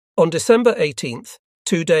On December 18th,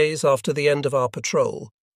 2 days after the end of our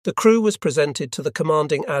patrol, the crew was presented to the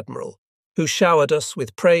commanding admiral, who showered us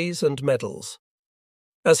with praise and medals.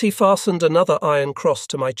 As he fastened another iron cross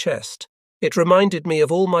to my chest, it reminded me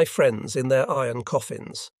of all my friends in their iron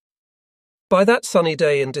coffins. By that sunny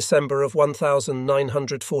day in December of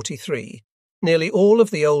 1943, nearly all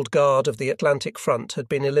of the old guard of the Atlantic front had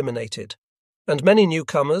been eliminated, and many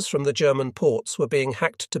newcomers from the German ports were being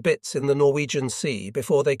hacked to bits in the Norwegian Sea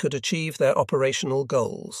before they could achieve their operational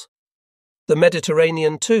goals. The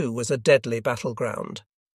Mediterranean, too, was a deadly battleground.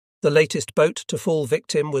 The latest boat to fall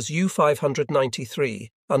victim was U-593,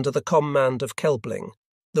 under the command of Kelbling,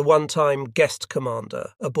 the one-time guest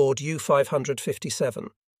commander aboard U-557.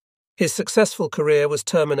 His successful career was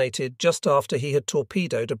terminated just after he had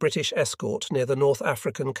torpedoed a British escort near the North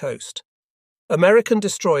African coast. American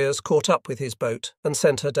destroyers caught up with his boat and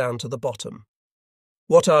sent her down to the bottom.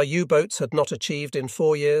 What our U-boats had not achieved in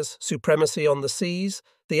 4 years, supremacy on the seas,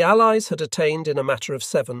 the Allies had attained in a matter of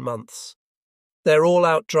 7 months. Their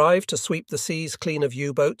all-out drive to sweep the seas clean of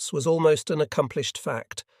U-boats was almost an accomplished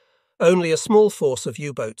fact. Only a small force of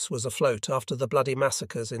U-boats was afloat after the bloody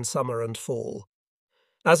massacres in summer and fall.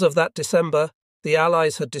 As of that December, the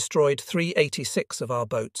Allies had destroyed 386 of our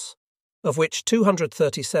boats, of which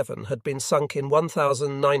 237 had been sunk in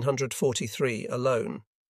 1943 alone.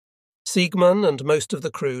 Siegmann and most of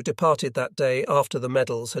the crew departed that day after the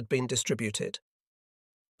medals had been distributed.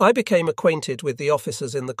 I became acquainted with the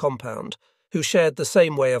officers in the compound, who shared the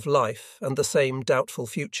same way of life and the same doubtful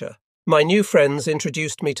future. My new friends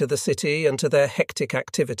introduced me to the city and to their hectic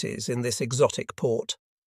activities in this exotic port.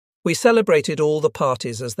 We celebrated all the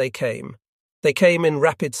parties as they came. They came in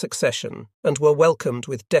rapid succession and were welcomed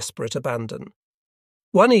with desperate abandon.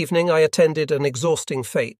 One evening I attended an exhausting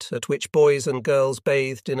fete at which boys and girls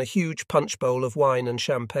bathed in a huge punch bowl of wine and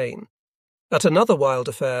champagne. At another wild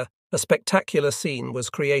affair, a spectacular scene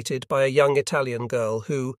was created by a young Italian girl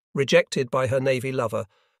who, rejected by her navy lover,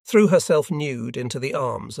 threw herself nude into the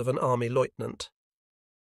arms of an army lieutenant.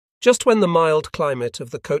 Just when the mild climate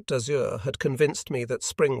of the Côte d'Azur had convinced me that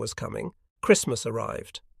spring was coming, Christmas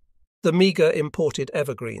arrived. The meagre imported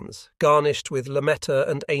evergreens, garnished with lametta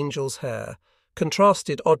and angel's hair,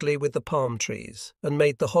 contrasted oddly with the palm trees and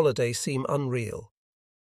made the holiday seem unreal.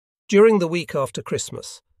 During the week after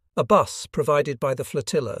Christmas, a bus provided by the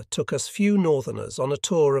flotilla took us few northerners on a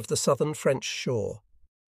tour of the southern French shore.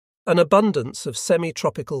 An abundance of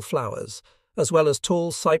semi-tropical flowers, as well as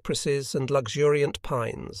tall cypresses and luxuriant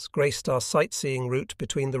pines, graced our sightseeing route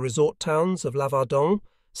between the resort towns of Lavardin,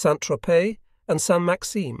 Saint-Tropez, and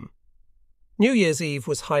Saint-Maxime. New Year's Eve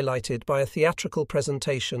was highlighted by a theatrical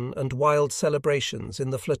presentation and wild celebrations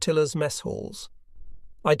in the flotilla's mess halls.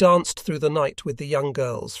 I danced through the night with the young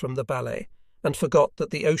girls from the ballet and forgot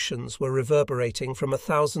that the oceans were reverberating from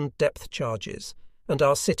 1,000 depth charges and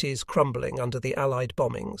our cities crumbling under the Allied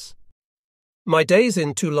bombings. My days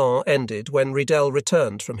in Toulon ended when Riedel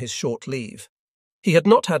returned from his short leave. He had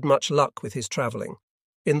not had much luck with his travelling.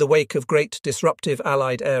 In the wake of great disruptive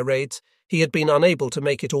Allied air raids, he had been unable to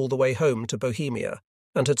make it all the way home to Bohemia,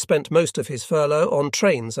 and had spent most of his furlough on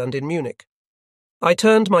trains and in Munich. I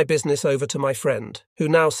turned my business over to my friend, who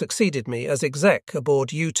now succeeded me as exec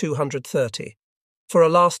aboard U-230. For a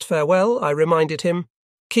last farewell, I reminded him,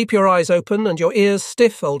 "Keep your eyes open and your ears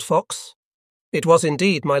stiff, old fox." It was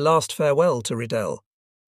indeed my last farewell to Riedel.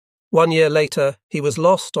 1 year later, he was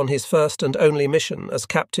lost on his first and only mission as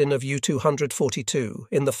captain of U-242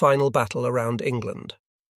 in the final battle around England.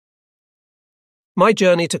 My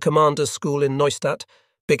journey to Commander's School in Neustadt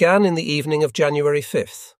began in the evening of January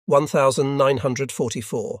 5th,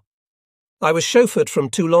 1944. I was chauffeured from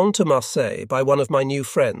Toulon to Marseille by one of my new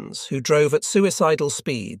friends who drove at suicidal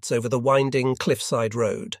speeds over the winding cliffside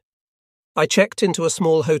road. I checked into a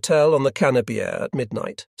small hotel on the Canebière at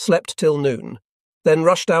midnight, slept till noon, then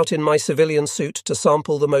rushed out in my civilian suit to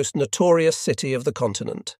sample the most notorious city of the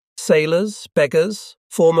continent. Sailors, beggars,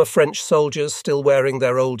 former French soldiers still wearing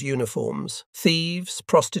their old uniforms, thieves,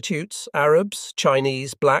 prostitutes, Arabs,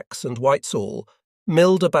 Chinese, blacks and whites all,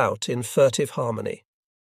 milled about in furtive harmony.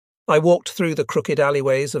 I walked through the crooked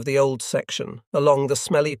alleyways of the old section, along the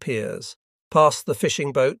smelly piers, past the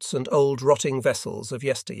fishing boats and old rotting vessels of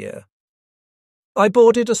yesteryear. I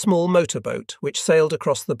boarded a small motorboat which sailed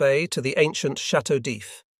across the bay to the ancient Château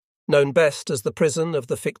d'If, known best as the prison of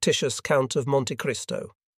the fictitious Count of Monte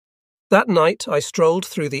Cristo. That night I strolled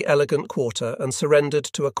through the elegant quarter and surrendered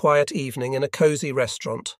to a quiet evening in a cosy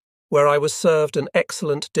restaurant, where I was served an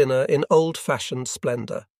excellent dinner in old-fashioned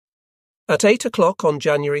splendour. At 8 o'clock on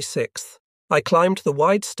January 6th, I climbed the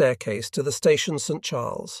wide staircase to the station St.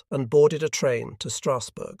 Charles and boarded a train to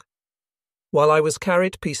Strasbourg. While I was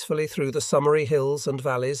carried peacefully through the summery hills and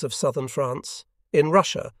valleys of southern France, in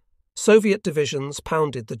Russia, Soviet divisions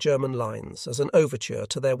pounded the German lines as an overture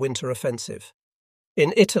to their winter offensive.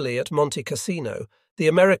 In Italy at Monte Cassino, the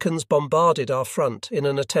Americans bombarded our front in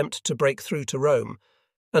an attempt to break through to Rome,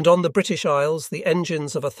 and on the British Isles the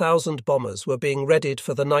engines of 1,000 bombers were being readied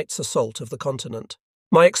for the night's assault of the continent.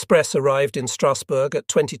 My express arrived in Strasbourg at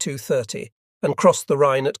 22:30 and crossed the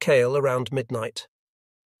Rhine at Kehl around midnight.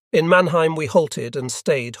 In Mannheim we halted and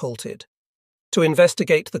stayed halted. To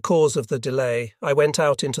investigate the cause of the delay, I went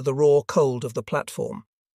out into the raw cold of the platform.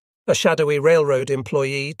 A shadowy railroad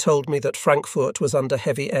employee told me that Frankfurt was under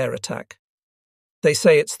heavy air attack. They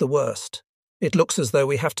say it's the worst. It looks as though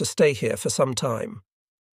we have to stay here for some time.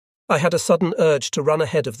 I had a sudden urge to run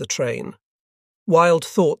ahead of the train. Wild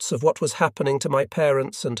thoughts of what was happening to my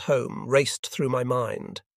parents and home raced through my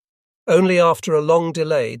mind. Only after a long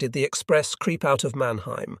delay did the express creep out of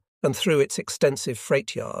Mannheim and through its extensive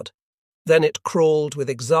freight yard. Then it crawled with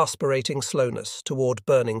exasperating slowness toward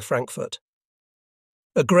burning Frankfurt.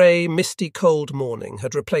 A grey, misty, cold morning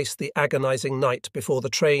had replaced the agonizing night before the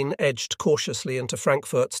train edged cautiously into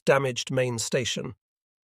Frankfurt's damaged main station.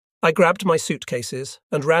 I grabbed my suitcases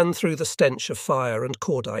and ran through the stench of fire and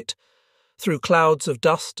cordite, through clouds of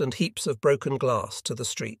dust and heaps of broken glass to the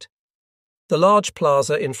street. The large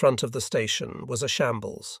plaza in front of the station was a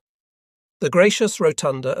shambles. The gracious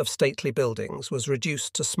rotunda of stately buildings was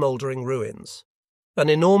reduced to smouldering ruins. An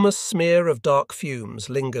enormous smear of dark fumes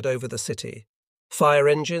lingered over the city. Fire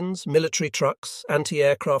engines, military trucks,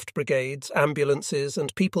 anti-aircraft brigades, ambulances,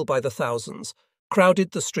 and people by the thousands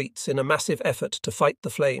crowded the streets in a massive effort to fight the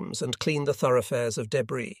flames and clean the thoroughfares of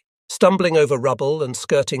debris. Stumbling over rubble and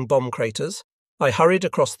skirting bomb craters, I hurried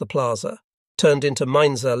across the plaza, turned into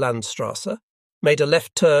Mainzer Landstrasse, made a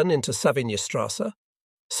left turn into Savignystrasse,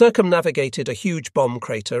 circumnavigated a huge bomb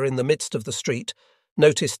crater in the midst of the street,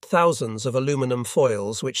 noticed thousands of aluminum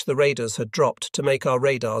foils which the raiders had dropped to make our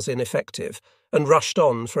radars ineffective, and rushed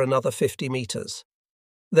on for another 50 meters.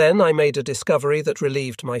 Then I made a discovery that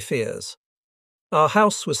relieved my fears. Our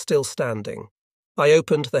house was still standing. I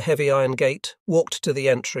opened the heavy iron gate, walked to the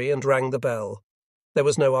entry and rang the bell. There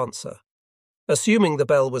was no answer. Assuming the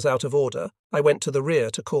bell was out of order, I went to the rear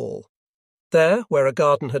to call. There, where a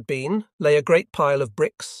garden had been, lay a great pile of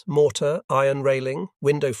bricks, mortar, iron railing,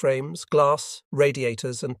 window frames, glass,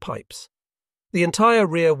 radiators and pipes. The entire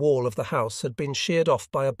rear wall of the house had been sheared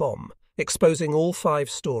off by a bomb, exposing all 5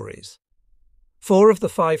 stories. 4 of the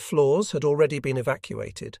 5 floors had already been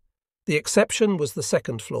evacuated. The exception was the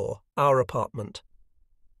second floor, our apartment.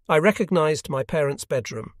 I recognized my parents'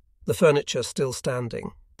 bedroom, the furniture still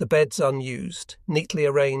standing, the beds unused, neatly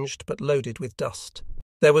arranged but loaded with dust.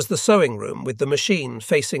 There was the sewing room with the machine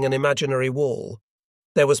facing an imaginary wall.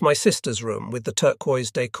 There was my sister's room with the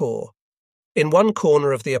turquoise decor. In one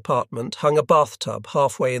corner of the apartment hung a bathtub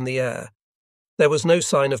halfway in the air. There was no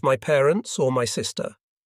sign of my parents or my sister.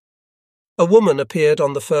 A woman appeared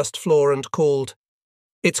on the first floor and called,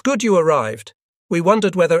 "It's good you arrived. We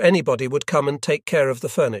wondered whether anybody would come and take care of the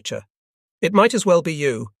furniture. It might as well be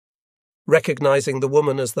you." Recognizing the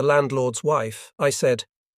woman as the landlord's wife, I said,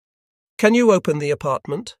 "Can you open the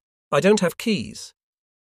apartment? I don't have keys."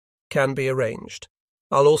 "Can be arranged.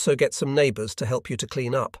 I'll also get some neighbours to help you to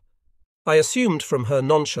clean up." I assumed from her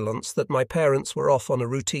nonchalance that my parents were off on a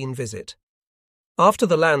routine visit. After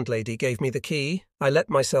the landlady gave me the key, I let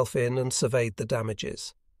myself in and surveyed the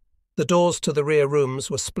damages. The doors to the rear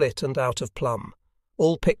rooms were split and out of plumb.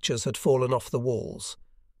 All pictures had fallen off the walls.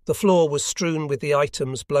 The floor was strewn with the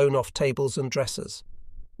items blown off tables and dressers.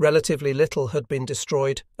 Relatively little had been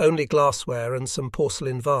destroyed, only glassware and some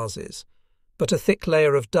porcelain vases, but a thick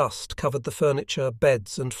layer of dust covered the furniture,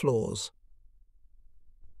 beds and floors.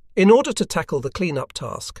 In order to tackle the clean-up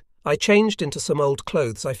task, I changed into some old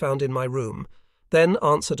clothes I found in my room, then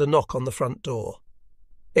answered a knock on the front door.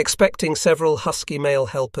 Expecting several husky male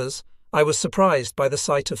helpers, I was surprised by the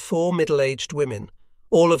sight of 4 middle-aged women,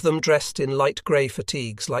 all of them dressed in light grey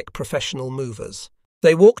fatigues like professional movers.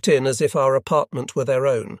 They walked in as if our apartment were their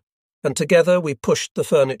own, and together we pushed the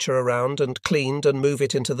furniture around and cleaned and moved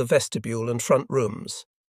it into the vestibule and front rooms.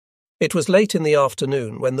 It was late in the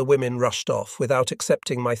afternoon when the women rushed off without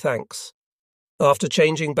accepting my thanks. After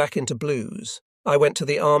changing back into blues, I went to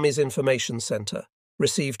the Army's information centre,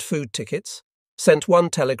 received food tickets, sent 1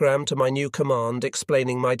 telegram to my new command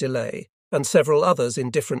explaining my delay, and several others in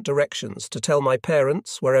different directions to tell my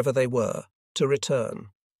parents, wherever they were, to return.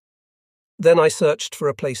 Then I searched for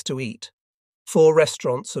a place to eat. 4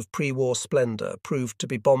 restaurants of pre-war splendour proved to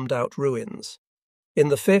be bombed-out ruins. In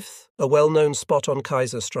the 5th, a well-known spot on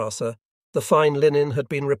Kaiserstrasse, the fine linen had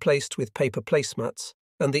been replaced with paper placemats,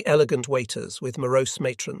 and the elegant waiters with morose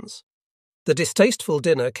matrons. The distasteful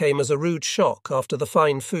dinner came as a rude shock after the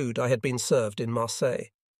fine food I had been served in Marseille.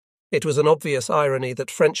 It was an obvious irony that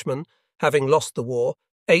Frenchmen, having lost the war,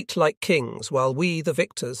 ate like kings while we, the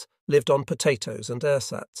victors, lived on potatoes and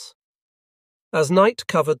ersatz. As night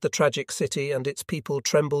covered the tragic city and its people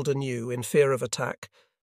trembled anew in fear of attack,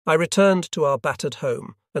 I returned to our battered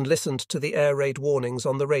home and listened to the air raid warnings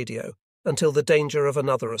on the radio until the danger of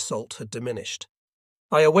another assault had diminished.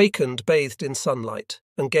 I awakened bathed in sunlight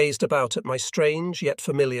and gazed about at my strange yet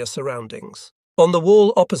familiar surroundings. On the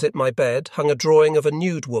wall opposite my bed hung a drawing of a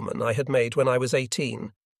nude woman I had made when I was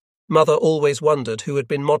 18. Mother always wondered who had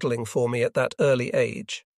been modelling for me at that early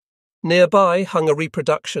age. Nearby hung a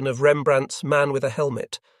reproduction of Rembrandt's Man with a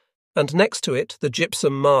Helmet, and next to it the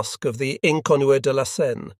gypsum mask of the Inconnue de la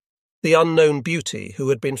Seine, the unknown beauty who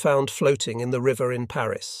had been found floating in the river in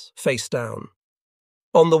Paris, face down.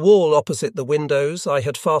 On the wall opposite the windows I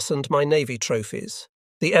had fastened my navy trophies,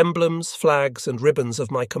 the emblems, flags and ribbons of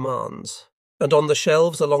my commands, and on the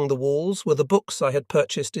shelves along the walls were the books I had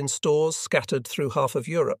purchased in stores scattered through half of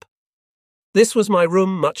Europe. This was my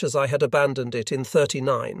room much as I had abandoned it in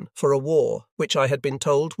 '39 for a war which I had been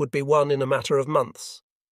told would be won in a matter of months.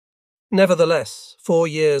 Nevertheless, 4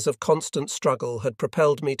 years of constant struggle had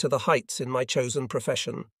propelled me to the heights in my chosen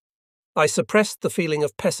profession. I suppressed the feeling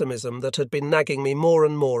of pessimism that had been nagging me more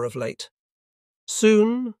and more of late.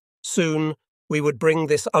 Soon, we would bring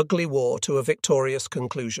this ugly war to a victorious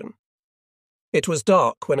conclusion. It was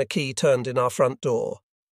dark when a key turned in our front door.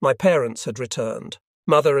 My parents had returned.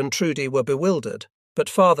 Mother and Trudy were bewildered, but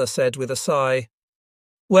Father said with a sigh,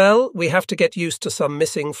 "Well, we have to get used to some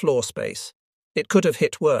missing floor space. It could have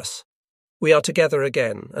hit worse. We are together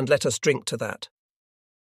again, and let us drink to that."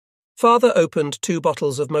 Father opened 2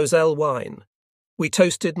 bottles of Moselle wine. We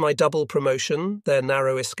toasted my double promotion, their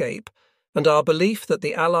narrow escape, and our belief that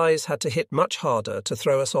the Allies had to hit much harder to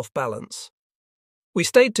throw us off balance. We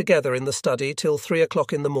stayed together in the study till 3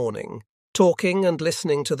 o'clock in the morning, talking and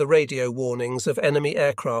listening to the radio warnings of enemy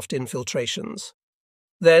aircraft infiltrations.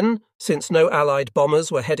 Then, since no Allied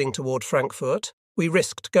bombers were heading toward Frankfurt, we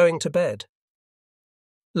risked going to bed.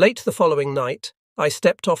 Late the following night, I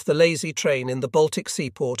stepped off the lazy train in the Baltic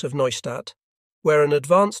seaport of Neustadt, where an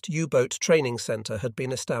advanced U-boat training centre had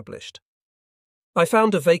been established. I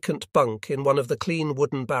found a vacant bunk in one of the clean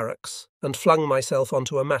wooden barracks and flung myself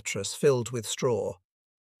onto a mattress filled with straw.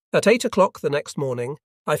 At 8 o'clock the next morning,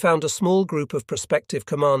 I found a small group of prospective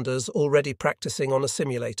commanders already practicing on a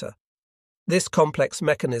simulator. This complex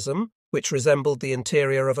mechanism, which resembled the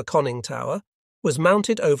interior of a conning tower, was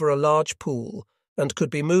mounted over a large pool and could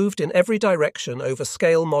be moved in every direction over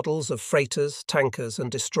scale models of freighters, tankers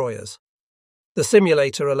and destroyers. The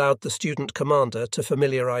simulator allowed the student commander to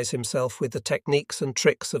familiarize himself with the techniques and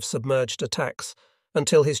tricks of submerged attacks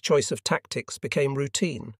until his choice of tactics became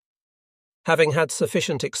routine. Having had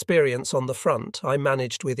sufficient experience on the front, I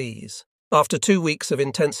managed with ease. After 2 weeks of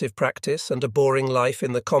intensive practice and a boring life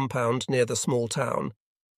in the compound near the small town,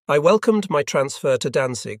 I welcomed my transfer to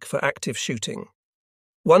Danzig for active shooting.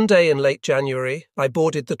 One day in late January, I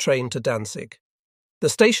boarded the train to Danzig. The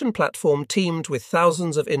station platform teemed with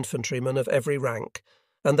thousands of infantrymen of every rank,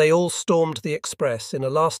 and they all stormed the express in a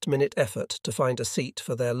last-minute effort to find a seat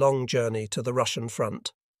for their long journey to the Russian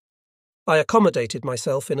front. I accommodated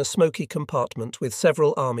myself in a smoky compartment with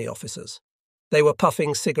several army officers. They were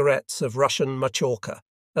puffing cigarettes of Russian machorka,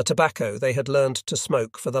 a tobacco they had learned to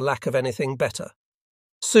smoke for the lack of anything better.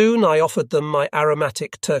 Soon I offered them my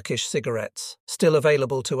aromatic Turkish cigarettes, still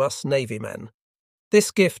available to us Navy men.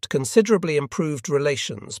 This gift considerably improved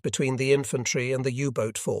relations between the infantry and the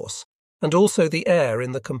U-boat force, and also the air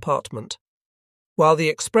in the compartment. While the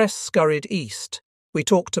express scurried east, we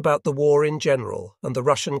talked about the war in general and the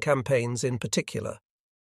Russian campaigns in particular.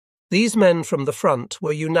 These men from the front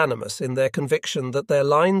were unanimous in their conviction that their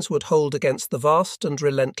lines would hold against the vast and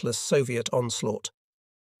relentless Soviet onslaught.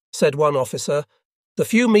 Said one officer, "The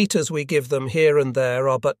few meters we give them here and there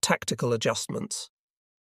are but tactical adjustments."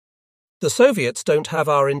 "The Soviets don't have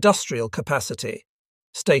our industrial capacity,"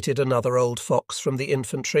 stated another old fox from the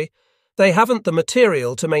infantry. "They haven't the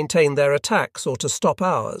material to maintain their attacks or to stop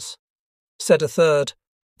ours." Said a third,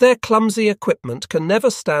 "Their clumsy equipment can never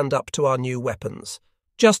stand up to our new weapons.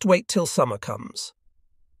 Just wait till summer comes."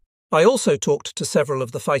 I also talked to several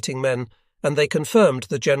of the fighting men, and they confirmed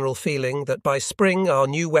the general feeling that by spring our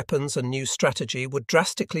new weapons and new strategy would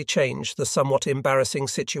drastically change the somewhat embarrassing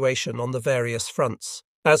situation on the various fronts.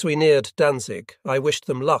 As we neared Danzig, I wished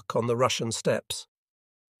them luck on the Russian steppes.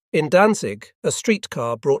 In Danzig, a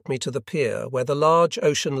streetcar brought me to the pier where the large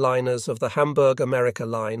ocean liners of the Hamburg-America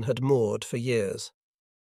line had moored for years.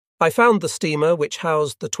 I found the steamer which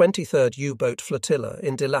housed the 23rd U-boat flotilla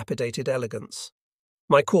in dilapidated elegance.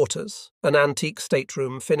 My quarters, an antique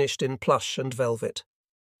stateroom finished in plush and velvet.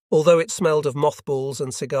 Although it smelled of mothballs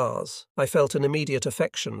and cigars, I felt an immediate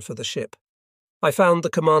affection for the ship. I found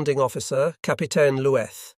the commanding officer, Capitaine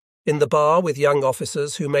Lueth, in the bar with young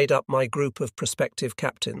officers who made up my group of prospective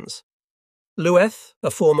captains. Lueth,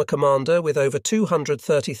 a former commander with over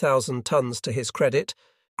 230,000 tons to his credit,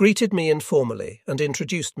 greeted me informally and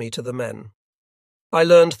introduced me to the men. I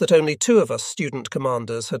learned that only 2 of us student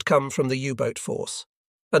commanders had come from the U-boat force,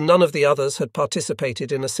 and none of the others had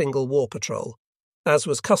participated in a single war patrol, as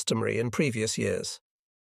was customary in previous years.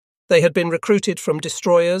 They had been recruited from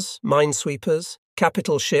destroyers, minesweepers,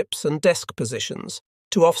 capital ships, and desk positions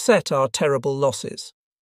to offset our terrible losses.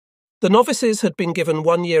 The novices had been given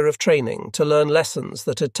 1 year of training to learn lessons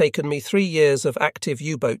that had taken me 3 years of active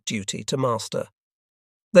U-boat duty to master.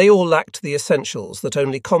 They all lacked the essentials that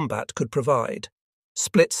only combat could provide: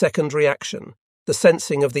 split-second reaction, the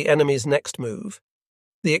sensing of the enemy's next move,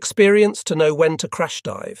 the experience to know when to crash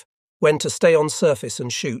dive, when to stay on surface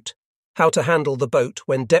and shoot, how to handle the boat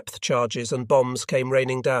when depth charges and bombs came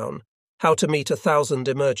raining down, how to meet 1,000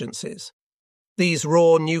 emergencies. These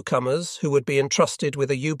raw newcomers, who would be entrusted with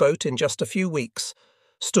a U-boat in just a few weeks,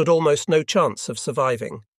 stood almost no chance of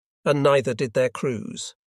surviving, and neither did their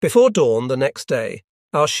crews. Before dawn the next day,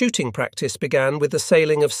 our shooting practice began with the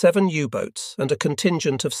sailing of 7 U-boats and a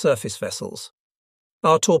contingent of surface vessels.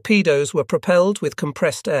 Our torpedoes were propelled with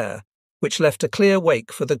compressed air, which left a clear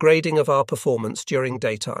wake for the grading of our performance during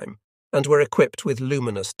daytime, and were equipped with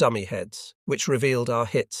luminous dummy heads, which revealed our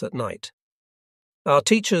hits at night. Our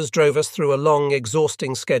teachers drove us through a long,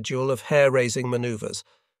 exhausting schedule of hair-raising manoeuvres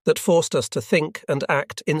that forced us to think and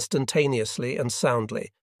act instantaneously and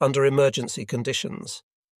soundly under emergency conditions.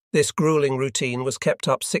 This grueling routine was kept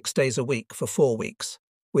up 6 days a week for 4 weeks,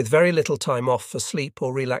 with very little time off for sleep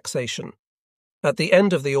or relaxation. At the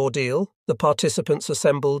end of the ordeal, the participants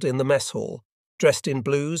assembled in the mess hall, dressed in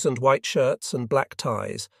blues and white shirts and black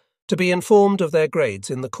ties, to be informed of their grades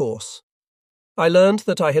in the course. I learned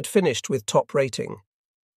that I had finished with top rating.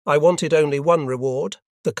 I wanted only one reward: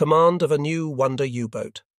 the command of a new wonder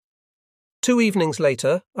U-boat. 2 evenings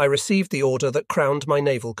later, I received the order that crowned my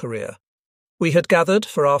naval career. We had gathered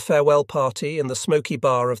for our farewell party in the smoky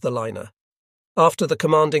bar of the liner. After the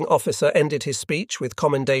commanding officer ended his speech with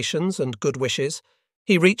commendations and good wishes,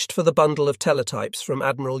 he reached for the bundle of teletypes from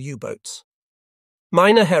Admiral U-boats.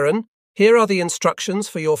 "Meine Herren, here are the instructions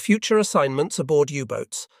for your future assignments aboard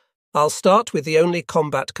U-boats. I'll start with the only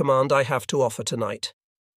combat command I have to offer tonight.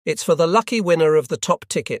 It's for the lucky winner of the top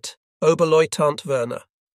ticket, Oberleutnant Werner."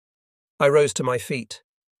 I rose to my feet.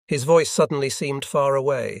 His voice suddenly seemed far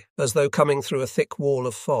away, as though coming through a thick wall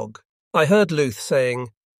of fog. I heard Luth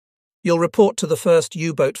saying, "You'll report to the 1st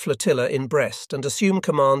U-boat flotilla in Brest and assume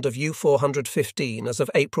command of U-415 as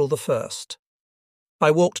of April the 1st.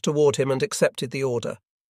 I walked toward him and accepted the order.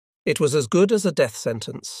 It was as good as a death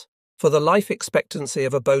sentence, for the life expectancy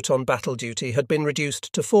of a boat on battle duty had been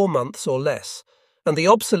reduced to 4 months or less, and the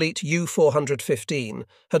obsolete U-415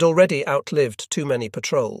 had already outlived too many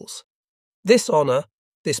patrols. This honour,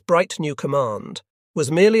 this bright new command,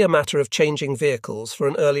 was merely a matter of changing vehicles for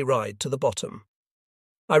an early ride to the bottom.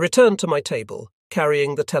 I returned to my table,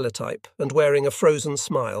 carrying the teletype and wearing a frozen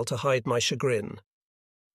smile to hide my chagrin.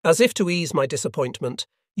 As if to ease my disappointment,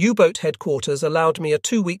 U-boat headquarters allowed me a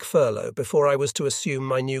 2-week furlough before I was to assume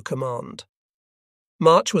my new command.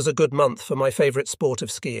 March was a good month for my favourite sport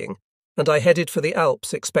of skiing, and I headed for the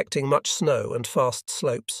Alps expecting much snow and fast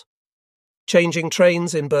slopes. Changing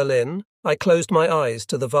trains in Berlin, I closed my eyes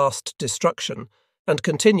to the vast destruction and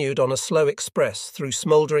continued on a slow express through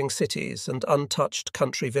smouldering cities and untouched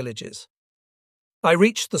country villages. I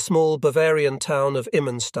reached the small Bavarian town of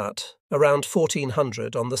Immenstadt around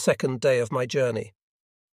 1400 on the 2nd day of my journey.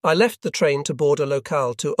 I left the train to board a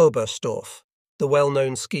locale to Oberstdorf, the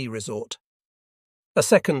well-known ski resort. A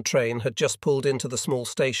second train had just pulled into the small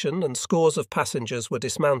station and scores of passengers were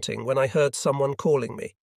dismounting when I heard someone calling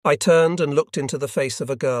me. I turned and looked into the face of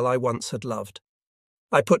a girl I once had loved.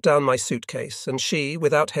 I put down my suitcase, and she,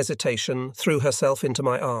 without hesitation, threw herself into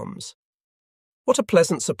my arms. "What a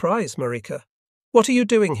pleasant surprise, Marika. What are you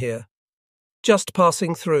doing here?" "Just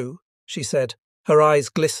passing through," she said, her eyes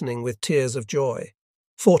glistening with tears of joy.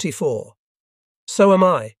 44. "So am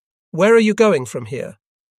I. Where are you going from here?"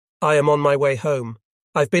 "I am on my way home.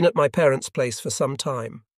 I've been at my parents' place for some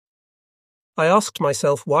time." I asked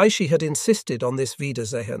myself why she had insisted on this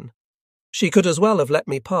Wiedersehen. She could as well have let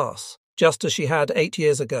me pass, just as she had 8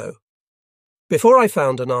 years ago. Before I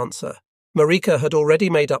found an answer, Marika had already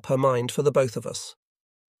made up her mind for the both of us.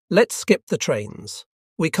 "Let's skip the trains.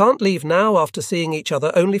 "We can't leave now after seeing each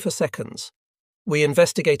other only for seconds." We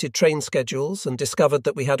investigated train schedules and discovered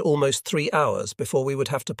that we had almost 3 hours before we would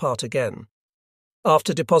have to part again.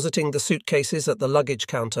 After depositing the suitcases at the luggage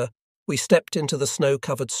counter, we stepped into the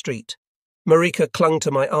snow-covered street. Marika clung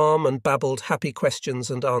to my arm and babbled happy questions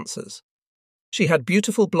and answers. She had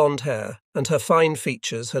beautiful blonde hair, and her fine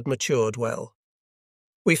features had matured well.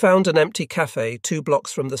 We found an empty cafe 2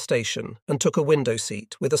 blocks from the station and took a window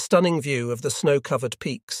seat with a stunning view of the snow-covered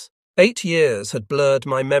peaks. 8 years had blurred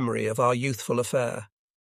my memory of our youthful affair.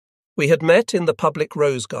 We had met in the public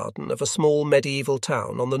rose garden of a small medieval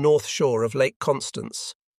town on the north shore of Lake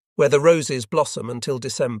Constance, where the roses blossom until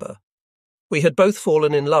December. We had both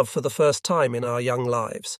fallen in love for the first time in our young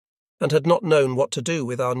lives, and had not known what to do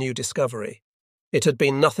with our new discovery. It had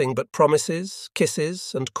been nothing but promises,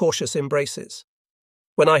 kisses, and cautious embraces.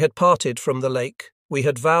 When I had parted from the lake, we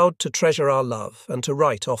had vowed to treasure our love and to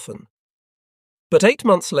write often. But 8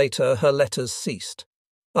 months later, her letters ceased.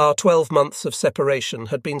 Our 12 months of separation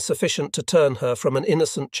had been sufficient to turn her from an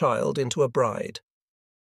innocent child into a bride.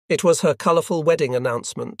 It was her colourful wedding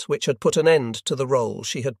announcement which had put an end to the role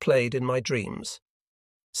she had played in my dreams.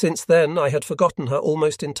 Since then, I had forgotten her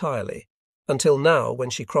almost entirely, until now when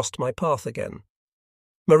she crossed my path again.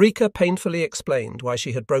 Marika painfully explained why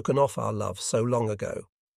she had broken off our love so long ago.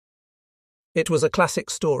 It was a classic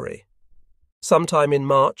story. Sometime in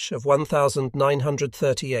March of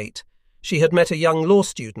 1938, she had met a young law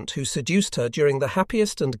student who seduced her during the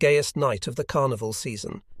happiest and gayest night of the carnival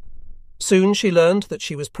season. Soon she learned that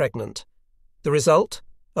she was pregnant. The result?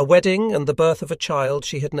 A wedding and the birth of a child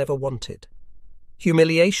she had never wanted.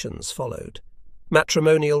 Humiliations followed.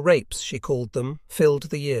 Matrimonial rapes, she called them,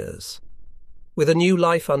 filled the years. With a new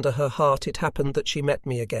life under her heart, it happened that she met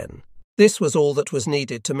me again. This was all that was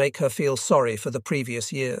needed to make her feel sorry for the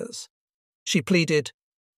previous years. She pleaded,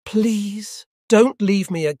 "Please, don't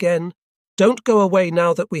leave me again. Don't go away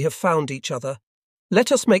now that we have found each other.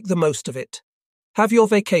 Let us make the most of it. Have your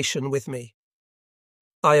vacation with me."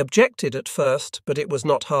 I objected at first, but it was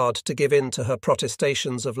not hard to give in to her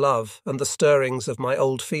protestations of love and the stirrings of my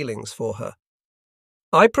old feelings for her.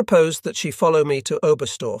 I proposed that she follow me to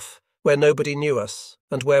Oberstdorf, where nobody knew us,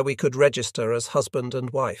 and where we could register as husband and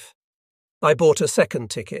wife. I bought a second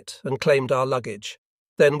ticket and claimed our luggage.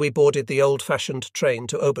 Then we boarded the old-fashioned train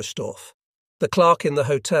to Oberstdorf. The clerk in the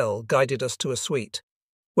hotel guided us to a suite.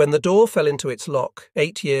 When the door fell into its lock,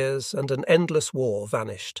 8 years and an endless war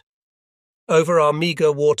vanished. Over our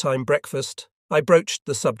meagre wartime breakfast, I broached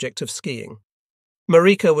the subject of skiing.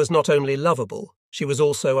 Marika was not only lovable, she was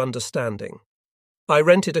also understanding. I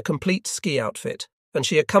rented a complete ski outfit, and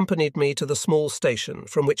she accompanied me to the small station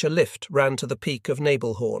from which a lift ran to the peak of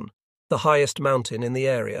Navalhorn, the highest mountain in the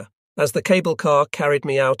area. As the cable car carried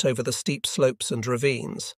me out over the steep slopes and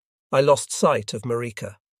ravines, I lost sight of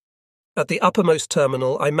Marika. At the uppermost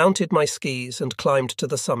terminal, I mounted my skis and climbed to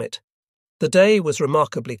the summit. The day was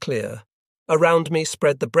remarkably clear. Around me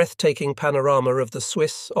spread the breathtaking panorama of the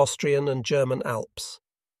Swiss, Austrian, and German Alps.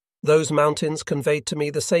 Those mountains conveyed to me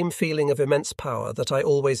the same feeling of immense power that I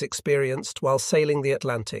always experienced while sailing the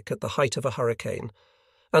Atlantic at the height of a hurricane,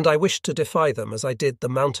 and I wished to defy them as I did the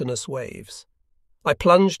mountainous waves. I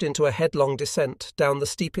plunged into a headlong descent down the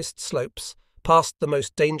steepest slopes, past the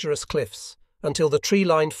most dangerous cliffs, until the tree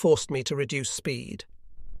line forced me to reduce speed.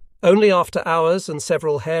 Only after hours and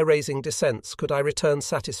several hair-raising descents could I return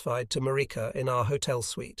satisfied to Marika in our hotel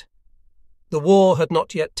suite. The war had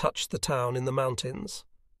not yet touched the town in the mountains.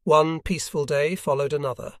 One peaceful day followed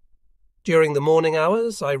another. During the morning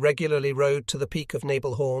hours, I regularly rode to the peak of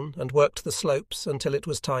Navalhorn and worked the slopes until it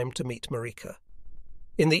was time to meet Marika.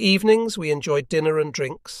 In the evenings, we enjoyed dinner and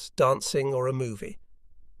drinks, dancing, or a movie.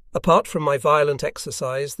 Apart from my violent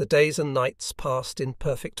exercise, the days and nights passed in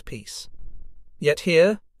perfect peace. Yet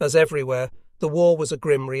here, as everywhere, the war was a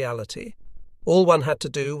grim reality. All one had to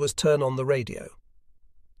do was turn on the radio.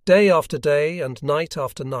 Day after day and night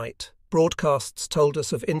after night, broadcasts told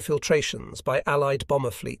us of infiltrations by Allied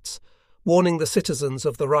bomber fleets, warning the citizens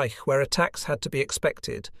of the Reich where attacks had to be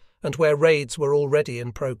expected and where raids were already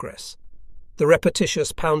in progress. The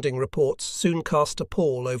repetitious pounding reports soon cast a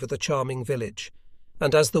pall over the charming village,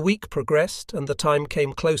 and as the week progressed and the time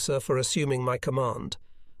came closer for assuming my command,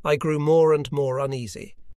 I grew more and more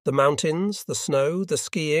uneasy. The mountains, the snow, the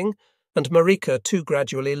skiing, and Marika too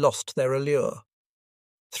gradually lost their allure.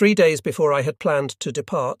 3 days before I had planned to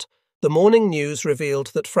depart, the morning news revealed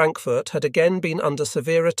that Frankfurt had again been under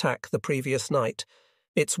severe attack the previous night,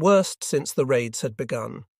 its worst since the raids had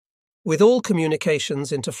begun. With all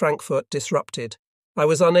communications into Frankfurt disrupted, I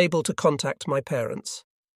was unable to contact my parents.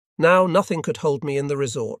 Now nothing could hold me in the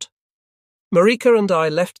resort. Marika and I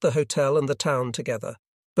left the hotel and the town together.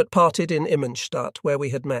 but parted in Immenstadt, where we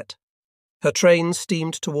had met. Her train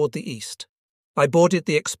steamed toward the east. I boarded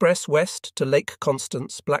the express west to Lake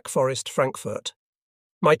Constance, Black Forest, Frankfurt.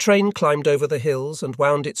 My train climbed over the hills and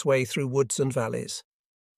wound its way through woods and valleys.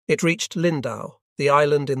 It reached Lindau, the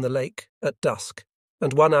island in the lake, at dusk,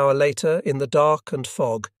 and 1 hour later, in the dark and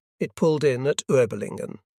fog, it pulled in at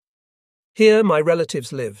Urbelingen. Here my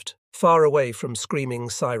relatives lived, far away from screaming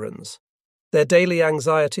sirens. Their daily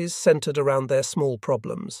anxieties centred around their small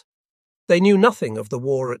problems. They knew nothing of the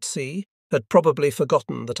war at sea, had probably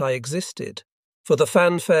forgotten that I existed, for the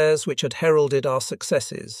fanfares which had heralded our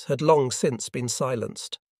successes had long since been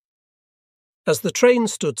silenced. As the train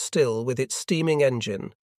stood still with its steaming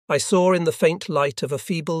engine, I saw in the faint light of a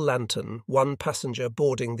feeble lantern one passenger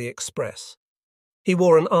boarding the express. He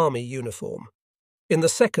wore an army uniform. In the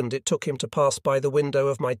second it took him to pass by the window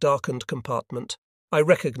of my darkened compartment, I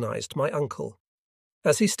recognised my uncle.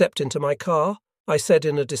 As he stepped into my car, I said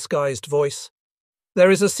in a disguised voice, "There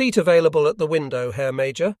is a seat available at the window, Herr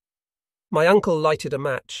Major." My uncle lighted a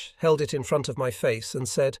match, held it in front of my face, and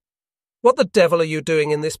said, "What the devil are you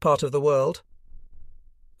doing in this part of the world?"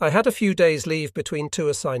 "I had a few days' leave between 2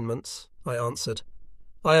 assignments," I answered.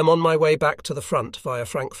 "I am on my way back to the front via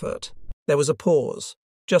Frankfurt." There was a pause,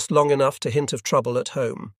 just long enough to hint of trouble at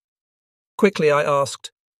home. Quickly I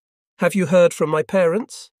asked, "Have you heard from my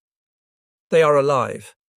parents?" "They are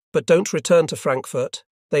alive, but don't return to Frankfurt.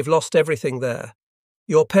 They've lost everything there.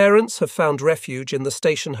 Your parents have found refuge in the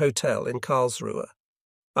station hotel in Karlsruhe.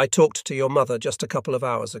 I talked to your mother just a couple of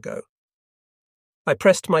hours ago." I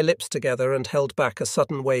pressed my lips together and held back a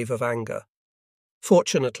sudden wave of anger.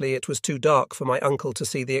 Fortunately, it was too dark for my uncle to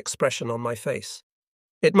see the expression on my face.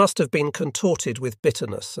 It must have been contorted with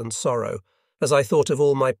bitterness and sorrow, as I thought of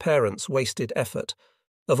all my parents' wasted effort,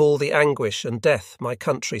 of all the anguish and death my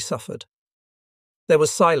country suffered. There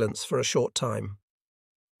was silence for a short time.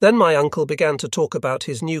 Then my uncle began to talk about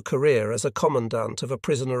his new career as a commandant of a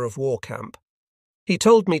prisoner of war camp. He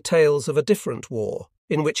told me tales of a different war,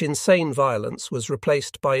 in which insane violence was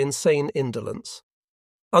replaced by insane indolence.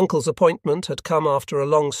 Uncle's appointment had come after a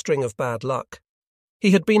long string of bad luck. He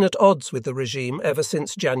had been at odds with the regime ever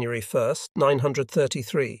since January 1st,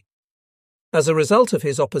 933. As a result of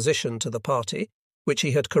his opposition to the party, which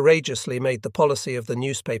he had courageously made the policy of the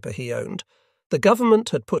newspaper he owned, the government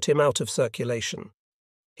had put him out of circulation.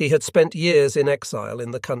 He had spent years in exile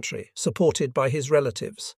in the country, supported by his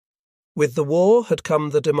relatives. With the war had come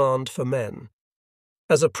the demand for men.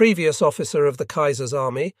 As a previous officer of the Kaiser's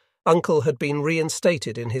army, Uncle had been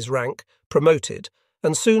reinstated in his rank, promoted,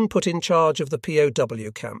 and soon put in charge of the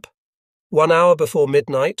POW camp. 1 hour before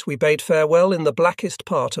midnight, we bade farewell in the blackest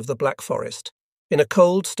part of the Black Forest, in a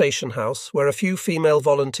cold station house where a few female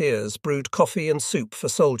volunteers brewed coffee and soup for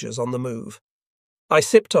soldiers on the move. I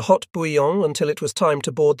sipped a hot bouillon until it was time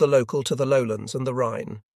to board the local to the lowlands and the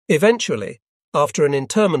Rhine. Eventually, after an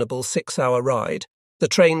interminable 6-hour ride, the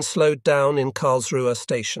train slowed down in Karlsruhe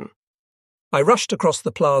station. I rushed across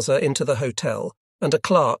the plaza into the hotel, and a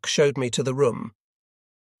clerk showed me to the room.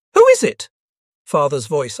 "Who is it?" Father's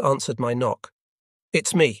voice answered my knock.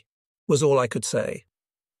 "It's me," was all I could say.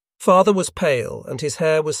 Father was pale, and his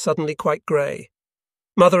hair was suddenly quite grey.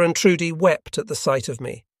 Mother and Trudy wept at the sight of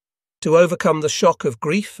me. To overcome the shock of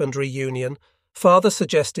grief and reunion, Father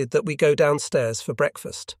suggested that we go downstairs for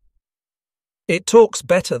breakfast. "It talks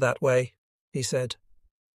better that way," he said.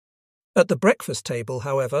 At the breakfast table,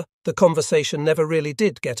 however, the conversation never really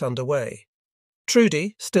did get underway.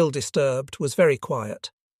 Trudy, still disturbed, was very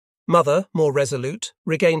quiet. Mother, more resolute,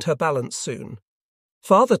 regained her balance soon.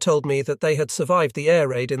 Father told me that they had survived the air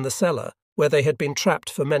raid in the cellar, where they had been trapped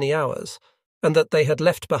for many hours, and that they had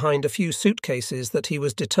left behind a few suitcases that he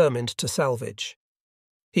was determined to salvage.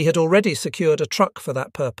 He had already secured a truck for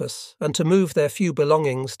that purpose and to move their few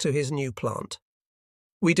belongings to his new plant.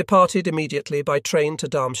 We departed immediately by train to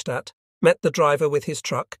Darmstadt, met the driver with his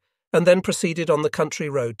truck, and then proceeded on the country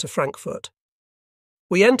road to Frankfurt.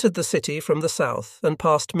 We entered the city from the south and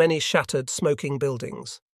passed many shattered, smoking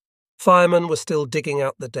buildings. Firemen were still digging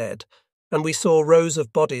out the dead, and we saw rows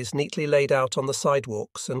of bodies neatly laid out on the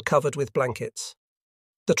sidewalks and covered with blankets.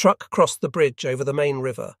 The truck crossed the bridge over the main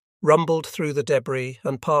river, rumbled through the debris,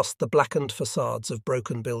 and past the blackened facades of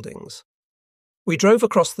broken buildings. We drove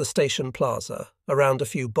across the station plaza, around a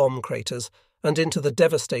few bomb craters, and into the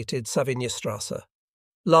devastated Savignystrasse.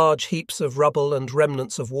 Large heaps of rubble and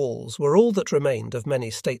remnants of walls were all that remained of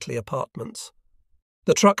many stately apartments.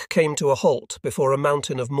 The truck came to a halt before a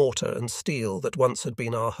mountain of mortar and steel that once had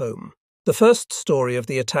been our home. The first story of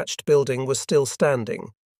the attached building was still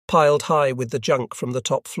standing, piled high with the junk from the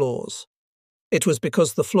top floors. It was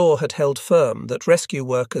because the floor had held firm that rescue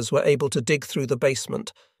workers were able to dig through the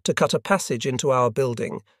basement to cut a passage into our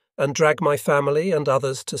building and drag my family and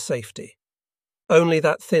others to safety. Only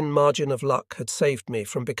that thin margin of luck had saved me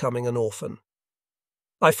from becoming an orphan.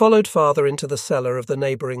 I followed Father into the cellar of the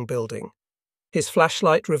neighbouring building. His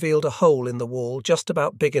flashlight revealed a hole in the wall just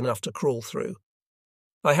about big enough to crawl through.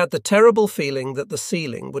 I had the terrible feeling that the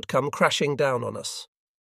ceiling would come crashing down on us.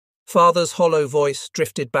 Father's hollow voice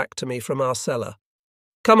drifted back to me from our cellar.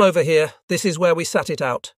 "Come over here, this is where we sat it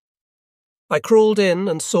out." I crawled in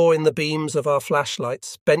and saw in the beams of our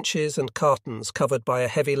flashlights benches and cartons covered by a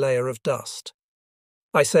heavy layer of dust.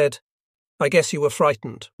 I said, "I guess you were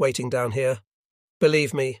frightened, waiting down here.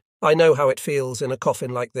 Believe me, I know how it feels in a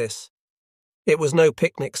coffin like this. It was no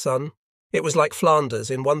picnic, son. It was like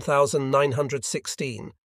Flanders in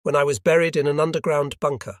 1916, when I was buried in an underground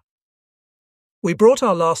bunker." We brought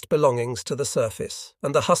our last belongings to the surface,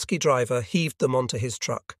 and the husky driver heaved them onto his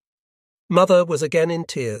truck. Mother was again in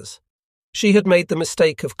tears. She had made the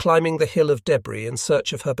mistake of climbing the hill of debris in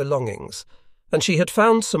search of her belongings, and she had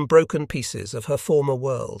found some broken pieces of her former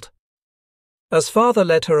world. As Father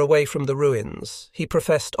led her away from the ruins, he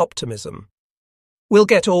professed optimism. "We'll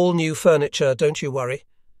get all new furniture, don't you worry.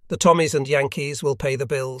 The Tommies and Yankees will pay the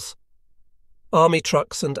bills." Army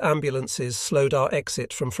trucks and ambulances slowed our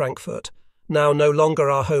exit from Frankfurt, now no longer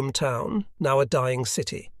our hometown, now a dying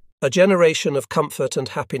city. A generation of comfort and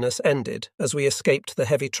happiness ended as we escaped the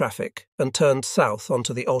heavy traffic and turned south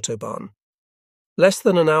onto the Autobahn. Less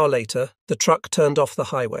than an hour later, the truck turned off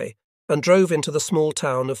the highway and drove into the small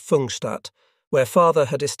town of Pfungstadt, where Father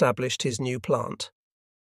had established his new plant.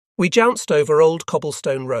 We jounced over old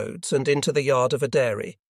cobblestone roads and into the yard of a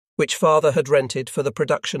dairy, which Father had rented for the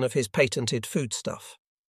production of his patented foodstuff.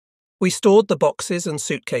 We stored the boxes and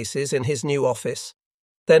suitcases in his new office.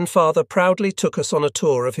 Then Father proudly took us on a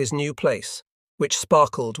tour of his new place, which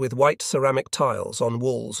sparkled with white ceramic tiles on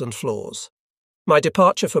walls and floors. My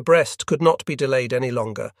departure for Brest could not be delayed any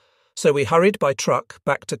longer, so we hurried by truck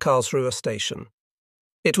back to Karlsruhe station.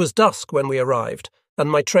 It was dusk when we arrived, and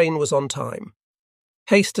my train was on time.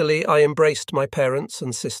 Hastily, I embraced my parents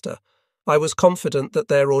and sister. I was confident that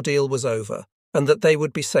their ordeal was over, and that they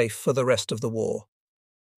would be safe for the rest of the war.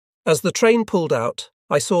 As the train pulled out,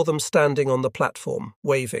 I saw them standing on the platform,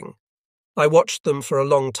 waving. I watched them for a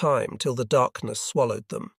long time till the darkness swallowed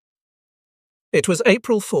them. It was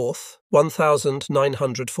April 4th,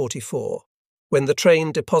 1944, when the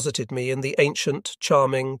train deposited me in the ancient,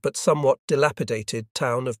 charming, but somewhat dilapidated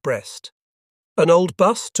town of Brest. An old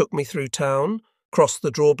bus took me through town, crossed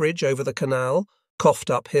the drawbridge over the canal,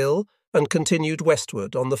 coughed uphill, and continued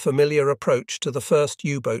westward on the familiar approach to the first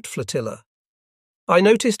U-boat flotilla. I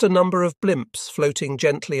noticed a number of blimps floating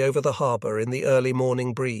gently over the harbour in the early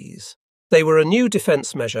morning breeze. They were a new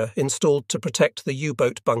defence measure installed to protect the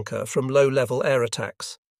U-boat bunker from low-level air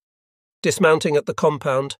attacks. Dismounting at the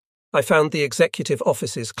compound, I found the executive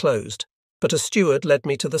offices closed, but a steward led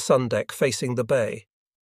me to the sundeck facing the bay.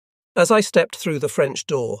 As I stepped through the French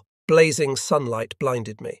door, blazing sunlight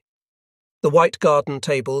blinded me. The white garden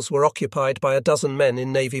tables were occupied by a dozen men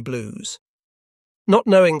in navy blues. Not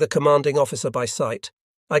knowing the commanding officer by sight,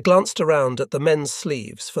 I glanced around at the men's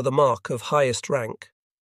sleeves for the mark of highest rank.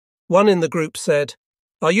 One in the group said,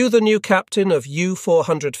 "Are you the new captain of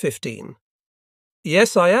U-415?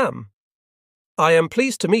 "Yes, I am." "I am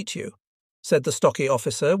pleased to meet you," said the stocky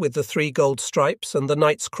officer with the 3 gold stripes and the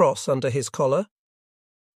Knight's Cross under his collar.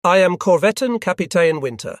 "I am Korvetten Kapitein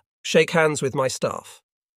Winter. Shake hands with my staff."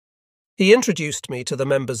 He introduced me to the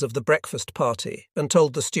members of the breakfast party and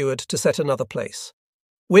told the steward to set another place.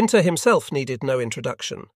 Winter himself needed no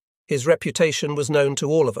introduction. His reputation was known to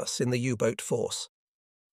all of us in the U-boat force.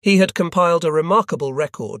 He had compiled a remarkable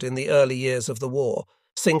record in the early years of the war,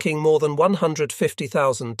 sinking more than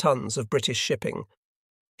 150,000 tons of British shipping.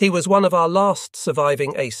 He was one of our last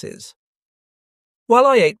surviving aces. While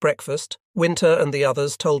I ate breakfast, Winter and the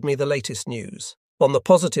others told me the latest news. On the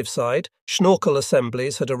positive side, schnorkel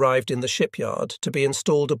assemblies had arrived in the shipyard to be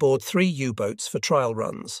installed aboard 3 U-boats for trial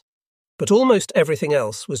runs. But almost everything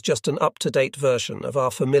else was just an up-to-date version of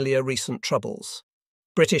our familiar recent troubles.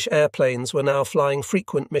 British airplanes were now flying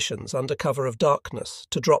frequent missions under cover of darkness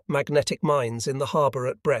to drop magnetic mines in the harbour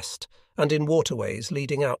at Brest and in waterways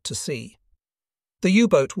leading out to sea. The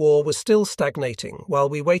U-boat war was still stagnating while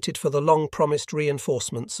we waited for the long-promised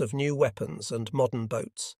reinforcements of new weapons and modern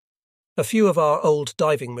boats. A few of our old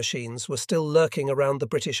diving machines were still lurking around the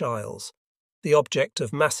British Isles, the object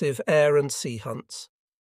of massive air and sea hunts.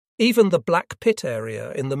 Even the Black Pit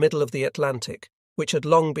area in the middle of the Atlantic, which had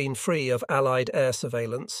long been free of Allied air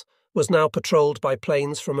surveillance, was now patrolled by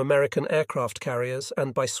planes from American aircraft carriers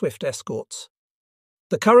and by swift escorts.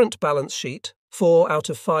 The current balance sheet, 4 out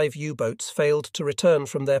of 5 U-boats failed to return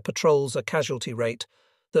from their patrols a casualty rate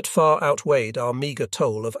that far outweighed our meagre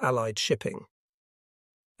toll of Allied shipping.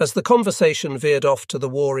 As the conversation veered off to the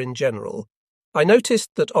war in general, I noticed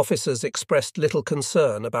that officers expressed little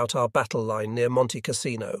concern about our battle line near Monte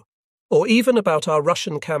Cassino, or even about our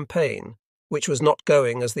Russian campaign, which was not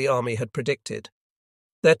going as the army had predicted.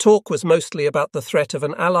 Their talk was mostly about the threat of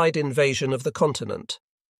an Allied invasion of the continent.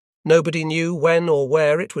 Nobody knew when or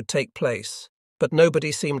where it would take place, but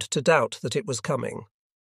nobody seemed to doubt that it was coming.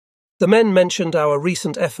 The men mentioned our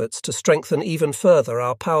recent efforts to strengthen even further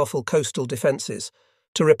our powerful coastal defences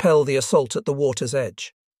to repel the assault at the water's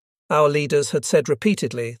edge. Our leaders had said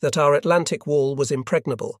repeatedly that our Atlantic wall was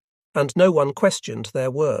impregnable, and no one questioned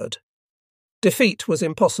their word. Defeat was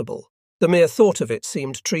impossible. The mere thought of it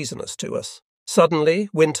seemed treasonous to us. Suddenly,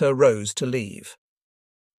 Winter rose to leave.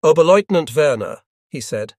 "Oberleutnant Werner," he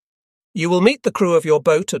said, "you will meet the crew of your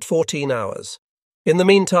boat at 14 hours. In the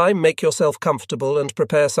meantime, make yourself comfortable and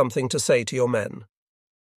prepare something to say to your men."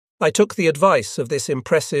 I took the advice of this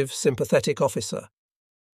impressive, sympathetic officer.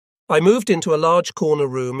 I moved into a large corner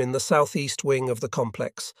room in the southeast wing of the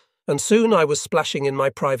complex, and soon I was splashing in my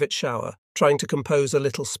private shower, trying to compose a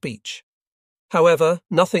little speech. However,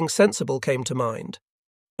 nothing sensible came to mind,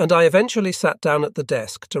 and I eventually sat down at the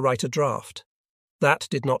desk to write a draft. That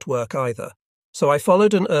did not work either, so I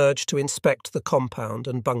followed an urge to inspect the compound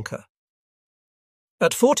and bunker.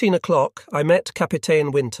 At 14 o'clock, I met Captain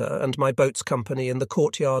Winter and my boat's company in the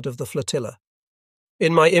courtyard of the flotilla.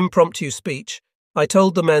 In my impromptu speech, I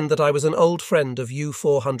told the men that I was an old friend of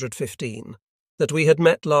U-415, that we had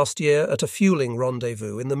met last year at a fueling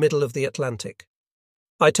rendezvous in the middle of the Atlantic.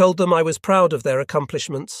 I told them I was proud of their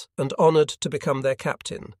accomplishments and honoured to become their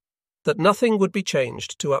captain, that nothing would be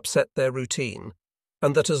changed to upset their routine,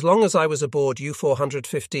 and that as long as I was aboard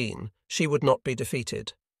U-415, she would not be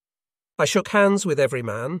defeated. I shook hands with every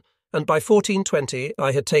man, and by 14:20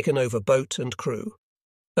 I had taken over boat and crew.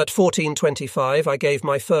 At 14:25 I gave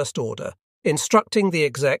my first order, instructing the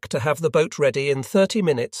exec to have the boat ready in 30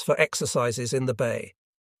 minutes for exercises in the bay.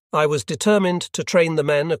 I was determined to train the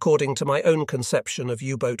men according to my own conception of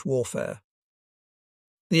U-boat warfare.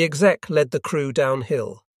 The exec led the crew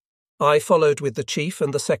downhill. I followed with the chief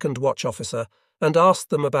and the second watch officer and asked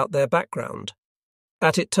them about their background.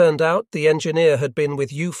 As it turned out, the engineer had been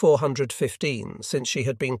with U-415 since she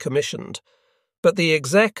had been commissioned, but the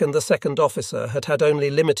exec and the second officer had had only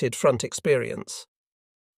limited front experience.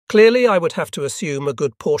 Clearly, I would have to assume a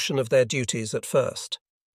good portion of their duties at first.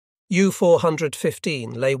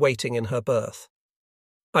 U-415 lay waiting in her berth.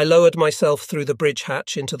 I lowered myself through the bridge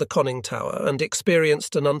hatch into the conning tower and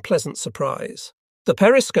experienced an unpleasant surprise. The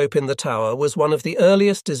periscope in the tower was one of the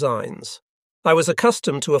earliest designs. I was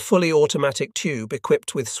accustomed to a fully automatic tube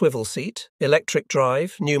equipped with swivel seat, electric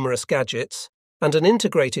drive, numerous gadgets, and an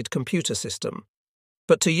integrated computer system.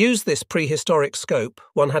 But to use this prehistoric scope,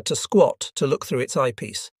 one had to squat to look through its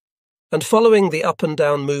eyepiece, and following the up and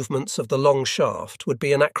down movements of the long shaft would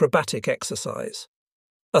be an acrobatic exercise.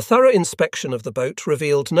 A thorough inspection of the boat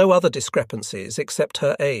revealed no other discrepancies except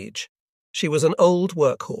her age. She was an old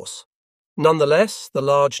workhorse. Nonetheless, the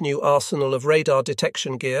large new arsenal of radar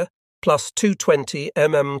detection gear, plus 220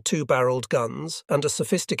 mm two-barreled guns and a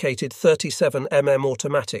sophisticated 37 mm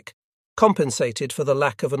automatic, compensated for the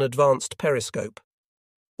lack of an advanced periscope.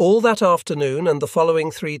 All that afternoon and the following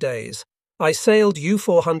 3 days, I sailed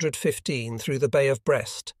U-415 through the Bay of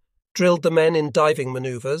Brest, drilled the men in diving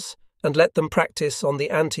manoeuvres, and let them practice on the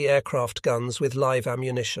anti-aircraft guns with live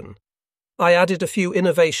ammunition. I added a few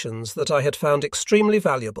innovations that I had found extremely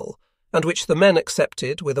valuable, and which the men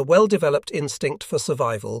accepted with a well-developed instinct for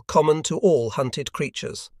survival common to all hunted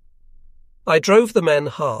creatures. I drove the men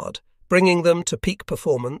hard, bringing them to peak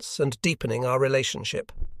performance and deepening our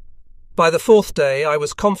relationship. By the 4th day, I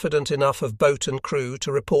was confident enough of boat and crew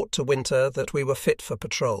to report to Winter that we were fit for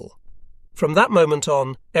patrol. From that moment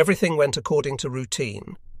on, everything went according to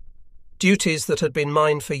routine. Duties that had been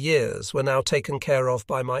mine for years were now taken care of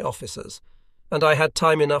by my officers, and I had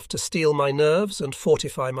time enough to steel my nerves and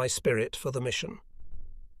fortify my spirit for the mission.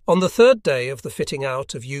 On the 3rd day of the fitting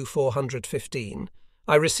out of U-415,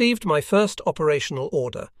 I received my first operational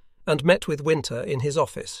order and met with Winter in his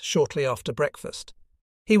office shortly after breakfast.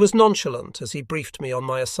 He was nonchalant as he briefed me on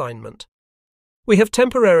my assignment. "We have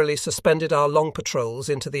temporarily suspended our long patrols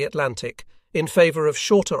into the Atlantic in favour of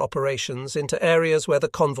shorter operations into areas where the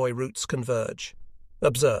convoy routes converge.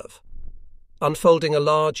 Observe." Unfolding a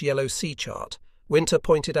large yellow sea chart, Winter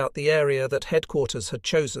pointed out the area that headquarters had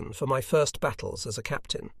chosen for my first battles as a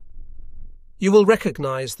captain. "You will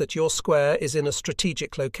recognise that your square is in a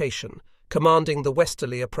strategic location, commanding the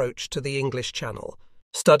westerly approach to the English Channel,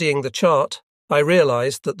 Studying the chart, I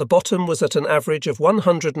realized that the bottom was at an average of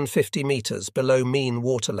 150 meters below mean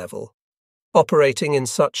water level. Operating in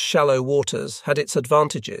such shallow waters had its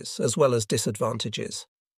advantages as well as disadvantages.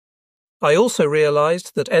 I also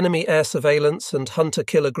realized that enemy air surveillance and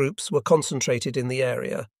hunter-killer groups were concentrated in the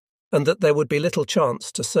area, and that there would be little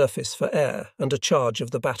chance to surface for air and a charge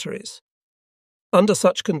of the batteries. Under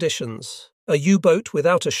such conditions, a U-boat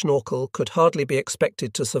without a schnorkel could hardly be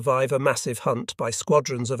expected to survive a massive hunt by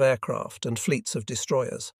squadrons of aircraft and fleets of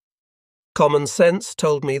destroyers. Common sense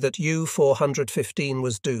told me that U-415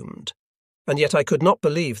 was doomed, and yet I could not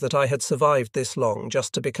believe that I had survived this long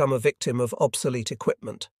just to become a victim of obsolete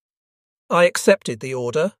equipment. I accepted the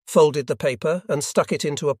order, folded the paper, and stuck it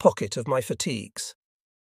into a pocket of my fatigues.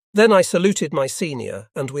 Then I saluted my senior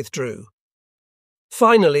and withdrew.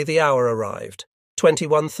 Finally the hour arrived,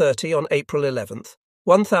 21:30 on April 11th,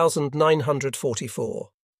 1944.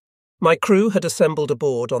 My crew had assembled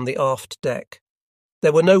aboard on the aft deck.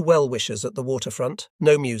 There were no well-wishers at the waterfront,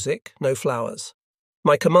 no music, no flowers.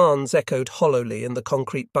 My commands echoed hollowly in the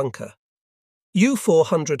concrete bunker.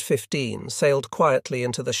 U-415 sailed quietly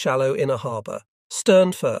into the shallow inner harbour,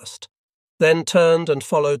 stern first, then turned and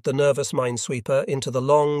followed the nervous minesweeper into the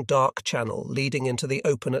long, dark channel leading into the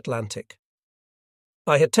open Atlantic.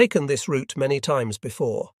 I had taken this route many times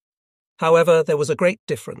before. However, there was a great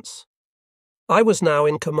difference. I was now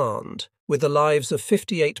in command, with the lives of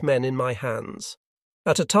 58 men in my hands,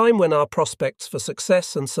 at a time when our prospects for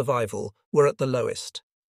success and survival were at the lowest.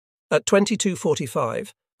 At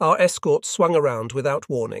 22:45, our escort swung around without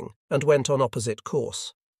warning and went on opposite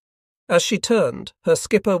course. As she turned, her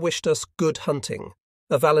skipper wished us good hunting,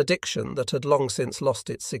 a valediction that had long since lost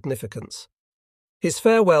its significance. His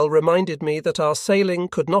farewell reminded me that our sailing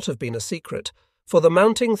could not have been a secret, for the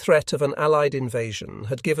mounting threat of an Allied invasion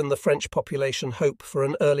had given the French population hope for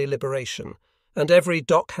an early liberation, and every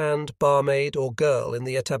dockhand, barmaid or girl in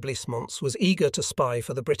the établissements was eager to spy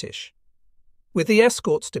for the British. With the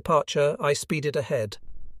escort's departure, I speeded ahead.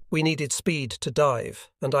 We needed speed to dive,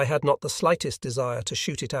 and I had not the slightest desire to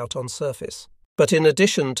shoot it out on surface. But in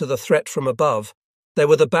addition to the threat from above, there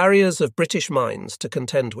were the barriers of British mines to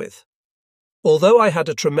contend with. Although I had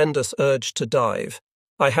a tremendous urge to dive,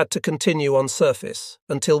 I had to continue on surface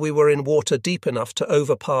until we were in water deep enough to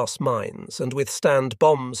overpass mines and withstand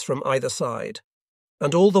bombs from either side.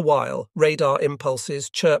 And all the while, radar impulses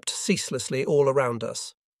chirped ceaselessly all around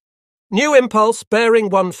us. "New impulse, bearing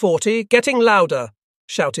 140, getting louder,"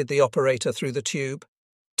 shouted the operator through the tube.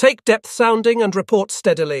 "Take depth sounding and report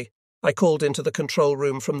steadily," I called into the control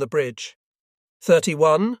room from the bridge.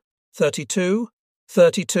 31, 32,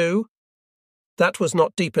 32. That was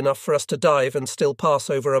not deep enough for us to dive and still pass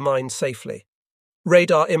over a mine safely.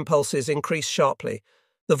 Radar impulses increased sharply.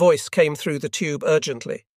 The voice came through the tube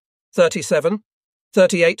urgently. 37,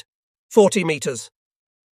 38, 40 meters.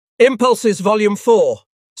 "Impulses volume 4,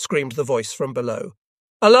 screamed the voice from below.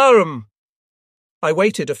 "Alarm!" I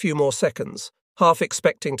waited a few more seconds, half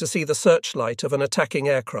expecting to see the searchlight of an attacking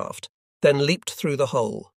aircraft, then leaped through the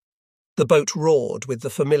hole. The boat roared with the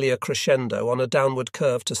familiar crescendo on a downward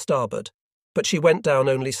curve to starboard, but she went down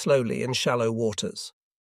only slowly in shallow waters.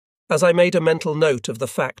 As I made a mental note of the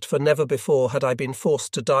fact, for never before had I been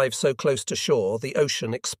forced to dive so close to shore, the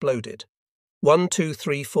ocean exploded. 1, 2,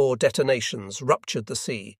 3, 4 detonations ruptured the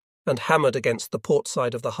sea and hammered against the port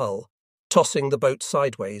side of the hull, tossing the boat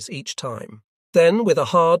sideways each time. Then, with a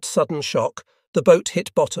hard, sudden shock, the boat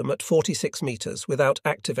hit bottom at 46 meters without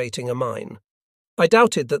activating a mine. I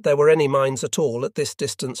doubted that there were any mines at all at this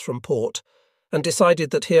distance from port, and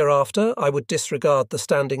decided that hereafter I would disregard the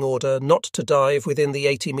standing order not to dive within the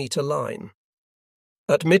 80-metre line.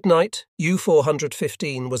 At midnight,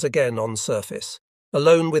 U-415 was again on surface,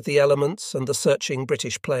 alone with the elements and the searching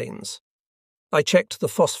British planes. I checked the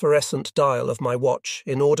phosphorescent dial of my watch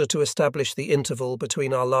in order to establish the interval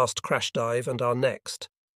between our last crash dive and our next.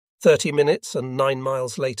 30 minutes and 9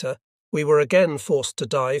 miles later, we were again forced to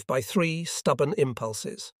dive by 3 stubborn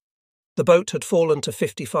impulses. The boat had fallen to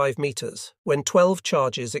 55 meters when 12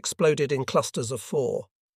 charges exploded in clusters of 4.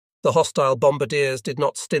 The hostile bombardiers did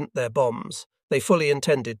not stint their bombs. They fully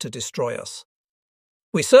intended to destroy us.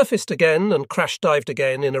 We surfaced again and crash-dived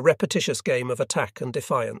again in a repetitious game of attack and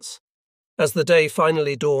defiance. As the day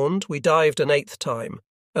finally dawned, we dived an 8th time,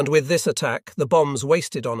 and with this attack, the bombs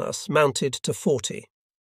wasted on us mounted to 40.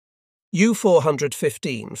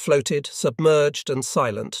 U-415 floated, submerged and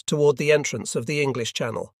silent, toward the entrance of the English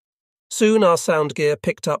Channel. Soon our sound gear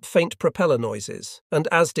picked up faint propeller noises and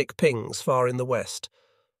ASDIC pings far in the west.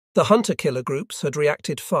 The hunter-killer groups had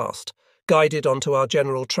reacted fast, guided onto our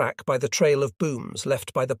general track by the trail of booms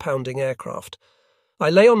left by the pounding aircraft. I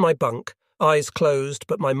lay on my bunk, eyes closed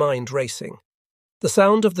but my mind racing. The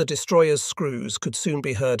sound of the destroyer's screws could soon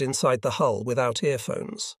be heard inside the hull without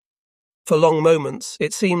earphones. For long moments,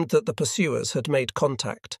 it seemed that the pursuers had made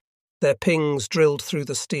contact. Their pings drilled through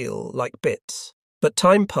the steel like bits. But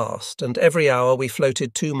time passed, and every hour we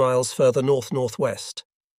floated 2 miles further north-northwest.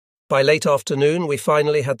 By late afternoon, we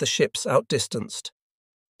finally had the ships outdistanced.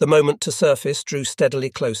 The moment to surface drew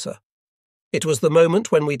steadily closer. It was the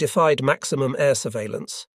moment when we defied maximum air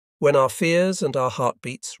surveillance, when our fears and our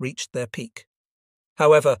heartbeats reached their peak.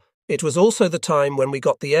 However, it was also the time when we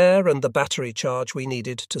got the air and the battery charge we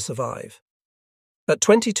needed to survive. At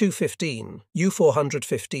 22:15,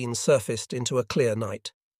 U-415 surfaced into a clear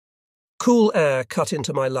night. Cool air cut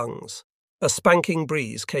into my lungs. A spanking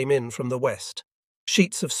breeze came in from the west.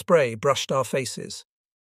 Sheets of spray brushed our faces.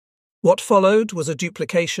 What followed was a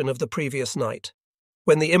duplication of the previous night,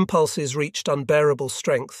 when the impulses reached unbearable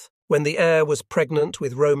strength, when the air was pregnant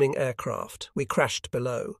with roaming aircraft. We crashed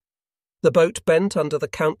below. The boat bent under the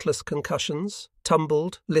countless concussions,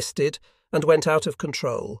 tumbled, listed, and went out of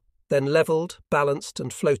control, then levelled, balanced,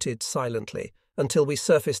 and floated silently until we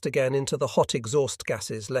surfaced again into the hot exhaust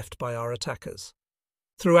gases left by our attackers.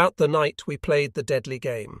 Throughout the night we played the deadly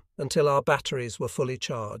game until our batteries were fully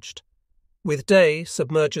charged. With day,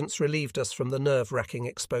 submergence relieved us from the nerve-wracking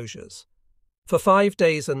exposures. For 5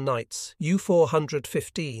 days and nights,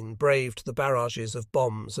 U-415 braved the barrages of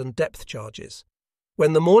bombs and depth charges.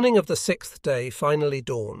 When the morning of the 6th day finally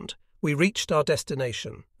dawned, we reached our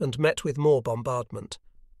destination and met with more bombardment.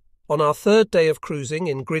 On our 3rd day of cruising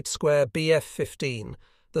in grid square BF-15,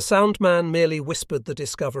 the soundman merely whispered the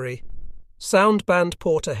discovery, "Sound band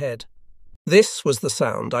port ahead." This was the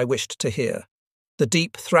sound I wished to hear. The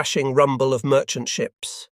deep thrashing rumble of merchant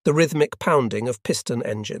ships, the rhythmic pounding of piston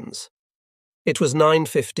engines. It was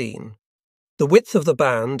 9:15. The width of the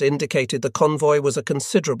band indicated the convoy was a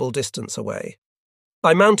considerable distance away.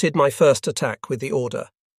 I mounted my first attack with the order.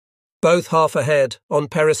 Both half ahead, on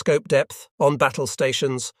periscope depth, on battle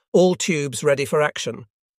stations, all tubes ready for action.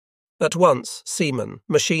 At once, seamen,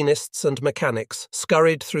 machinists and mechanics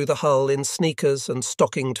scurried through the hull in sneakers and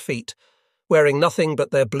stockinged feet, wearing nothing but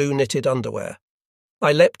their blue-knitted underwear.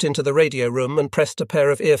 I leapt into the radio room and pressed a pair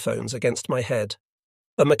of earphones against my head.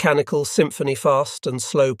 A mechanical symphony-fast and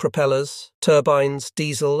slow propellers, turbines,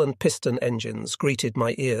 diesel and piston engines greeted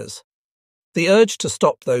my ears. The urge to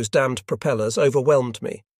stop those damned propellers overwhelmed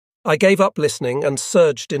me. I gave up listening and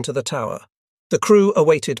surged into the tower. The crew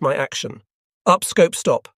awaited my action. "Up, scope,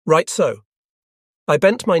 stop. Right so." I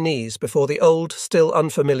bent my knees before the old, still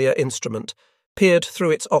unfamiliar instrument, peered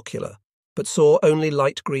through its ocular, but saw only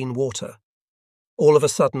light green water. All of a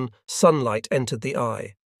sudden, sunlight entered the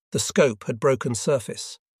eye. The scope had broken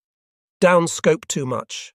surface. Down scope too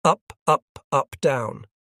much. Up, down.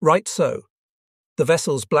 Right so. The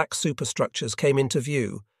vessel's black superstructures came into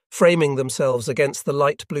view, framing themselves against the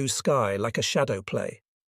light blue sky like a shadow play.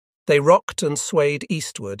 They rocked and swayed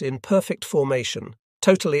eastward in perfect formation,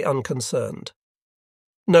 totally unconcerned.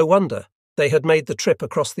 No wonder, they had made the trip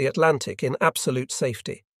across the Atlantic in absolute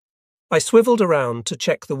safety. I swiveled around to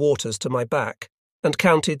check the waters to my back and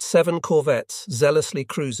counted 7 corvettes zealously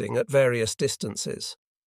cruising at various distances.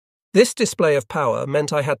 This display of power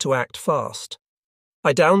meant I had to act fast.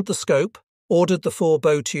 I downed the scope, ordered the 4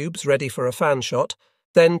 bow tubes ready for a fan shot,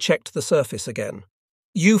 then checked the surface again.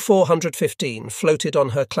 U-415 floated on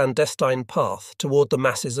her clandestine path toward the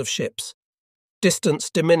masses of ships. Distance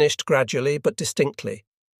diminished gradually but distinctly.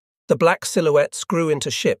 The black silhouettes grew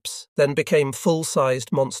into ships, then became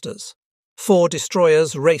full-sized monsters. 4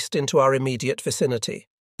 destroyers raced into our immediate vicinity.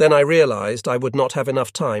 Then I realized I would not have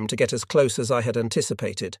enough time to get as close as I had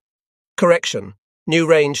anticipated. Correction. New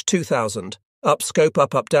range 2000. Up scope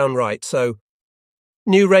up down right, so...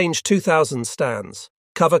 New range 2000 stands.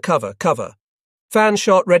 Cover, cover, cover. Fan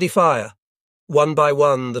shot, ready fire. One by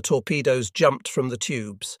one, the torpedoes jumped from the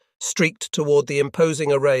tubes, streaked toward the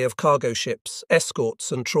imposing array of cargo ships,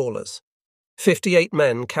 escorts and trawlers. 58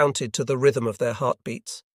 men counted to the rhythm of their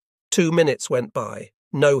heartbeats. 2 minutes went by,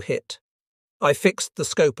 no hit. I fixed the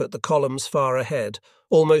scope at the columns far ahead,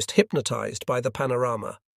 almost hypnotized by the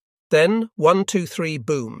panorama. Then 1, 2, 3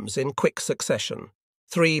 booms in quick succession.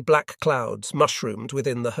 3 black clouds mushroomed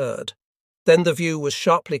within the herd. Then the view was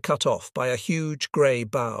sharply cut off by a huge grey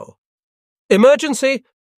bow. "Emergency!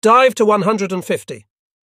 Dive to 150!"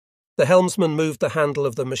 The helmsman moved the handle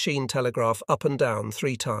of the machine telegraph up and down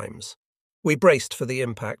 3 times. We braced for the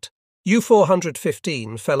impact.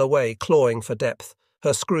 U-415 fell away, clawing for depth,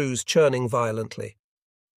 her screws churning violently.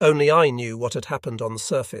 Only I knew what had happened on the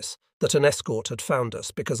surface, that an escort had found us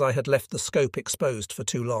because I had left the scope exposed for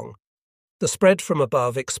too long. The spread from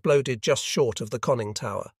above exploded just short of the conning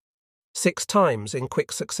tower. 6 times in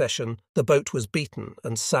quick succession, the boat was beaten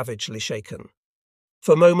and savagely shaken.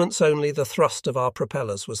 For moments only the thrust of our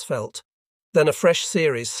propellers was felt. Then a fresh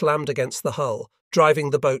series slammed against the hull, driving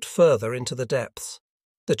the boat further into the depths.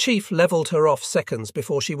 The chief levelled her off seconds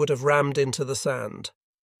before she would have rammed into the sand.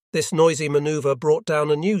 This noisy manoeuvre brought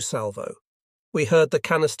down a new salvo. We heard the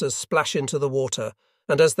canisters splash into the water,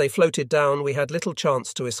 and as they floated down we had little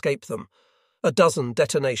chance to escape them. A dozen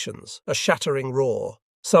detonations, a shattering roar.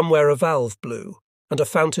 Somewhere a valve blew, and a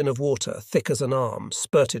fountain of water, thick as an arm,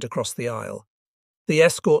 spurted across the aisle. The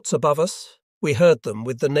escorts above us, we heard them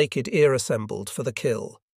with the naked ear assembled for the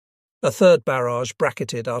kill. A third barrage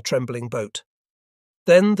bracketed our trembling boat.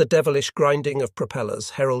 Then the devilish grinding of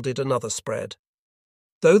propellers heralded another spread.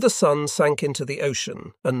 Though the sun sank into the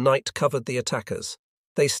ocean and night covered the attackers,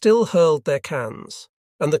 they still hurled their cans,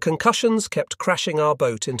 and the concussions kept crashing our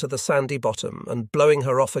boat into the sandy bottom and blowing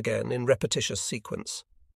her off again in repetitious sequence.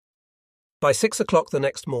 By 6 o'clock the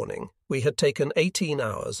next morning, we had taken 18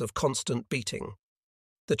 hours of constant beating.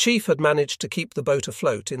 The chief had managed to keep the boat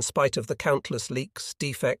afloat in spite of the countless leaks,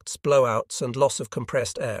 defects, blowouts, and loss of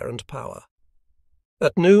compressed air and power.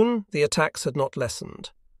 At noon, the attacks had not lessened.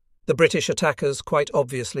 The British attackers quite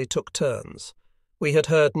obviously took turns. We had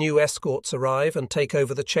heard new escorts arrive and take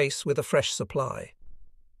over the chase with a fresh supply.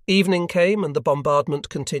 Evening came and the bombardment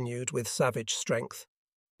continued with savage strength.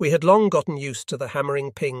 We had long gotten used to the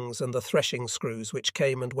hammering pings and the threshing screws which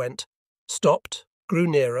came and went, stopped, grew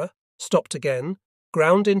nearer, stopped again,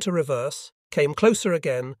 ground into reverse, came closer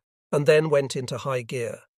again, and then went into high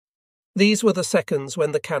gear. These were the seconds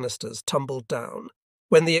when the canisters tumbled down,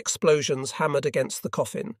 when the explosions hammered against the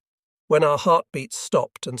coffin, when our heartbeats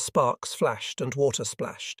stopped and sparks flashed and water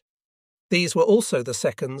splashed. These were also the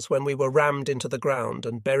seconds when we were rammed into the ground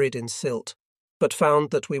and buried in silt, but found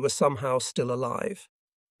that we were somehow still alive.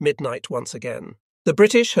 Midnight once again. The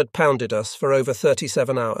British had pounded us for over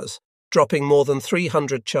 37 hours, dropping more than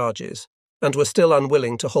 300 charges, and were still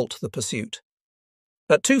unwilling to halt the pursuit.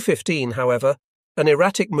 At 2:15, however, an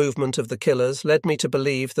erratic movement of the killers led me to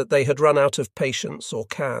believe that they had run out of patience or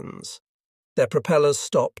cans. Their propellers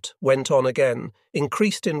stopped, went on again,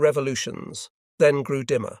 increased in revolutions, then grew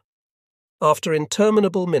dimmer. After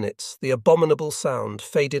interminable minutes, the abominable sound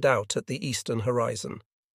faded out at the eastern horizon.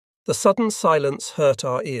 The sudden silence hurt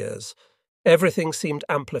our ears. Everything seemed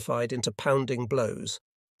amplified into pounding blows,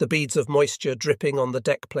 the beads of moisture dripping on the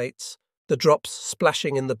deck plates, the drops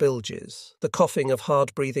splashing in the bilges, the coughing of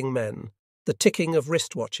hard-breathing men, the ticking of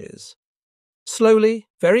wristwatches. Slowly,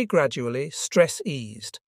 very gradually, stress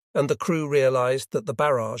eased, and the crew realized that the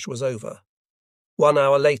barrage was over. 1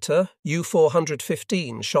 hour later,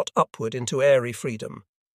 U-415 shot upward into airy freedom.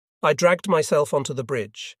 I dragged myself onto the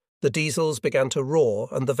bridge. The diesels began to roar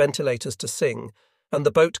and the ventilators to sing, and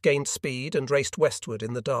the boat gained speed and raced westward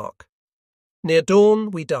in the dark. Near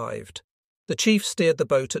dawn, we dived. The chief steered the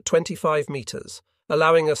boat at 25 metres,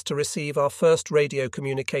 allowing us to receive our first radio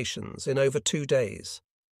communications in over 2 days.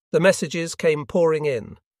 The messages came pouring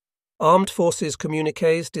in. Armed forces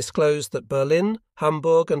communiques disclosed that Berlin,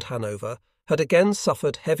 Hamburg and Hanover had again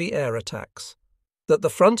suffered heavy air attacks, that the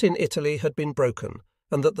front in Italy had been broken,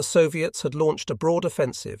 and that the Soviets had launched a broad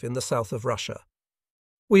offensive in the south of Russia.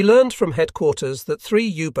 We learned from headquarters that 3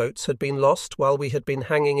 U-boats had been lost while we had been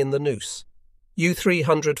hanging in the noose.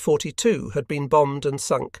 U-342 had been bombed and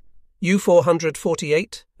sunk.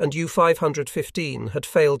 U-448 and U-515 had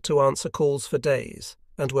failed to answer calls for days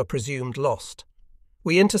and were presumed lost.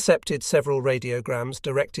 We intercepted several radiograms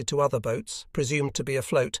directed to other boats, presumed to be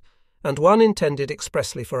afloat, and one intended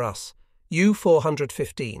expressly for us,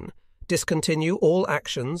 U-415, discontinue all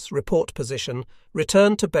actions, report position,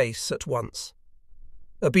 return to base at once.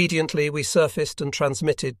 Obediently we surfaced and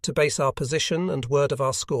transmitted to base our position and word of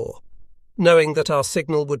our score. Knowing that our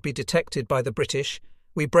signal would be detected by the British,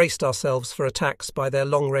 we braced ourselves for attacks by their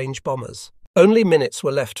long-range bombers. Only minutes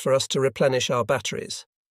were left for us to replenish our batteries.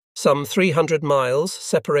 Some 300 miles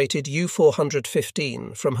separated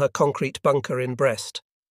U-415 from her concrete bunker in Brest.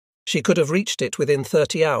 She could have reached it within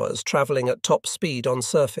 30 hours, travelling at top speed on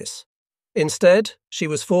surface. Instead, she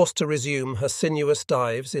was forced to resume her sinuous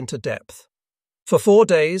dives into depth. For 4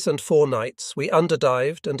 days and 4 nights, we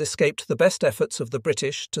underdived and escaped the best efforts of the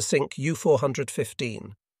British to sink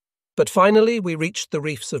U-415. But finally we reached the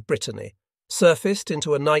reefs of Brittany, surfaced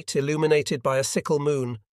into a night illuminated by a sickle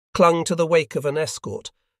moon, clung to the wake of an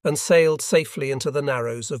escort, and sailed safely into the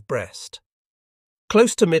narrows of Brest.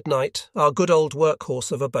 Close to midnight, our good old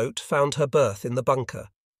workhorse of a boat found her berth in the bunker.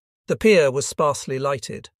 The pier was sparsely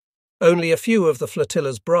lighted. Only a few of the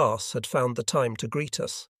flotilla's brass had found the time to greet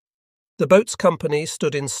us. The boat's company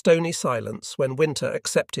stood in stony silence when Winter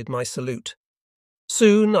accepted my salute.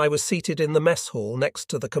 Soon I was seated in the mess hall next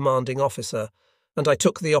to the commanding officer, and I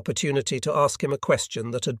took the opportunity to ask him a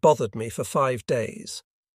question that had bothered me for 5 days.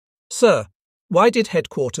 "Sir, why did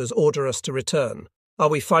headquarters order us to return? Are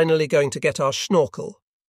we finally going to get our schnorkel?"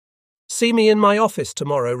 "See me in my office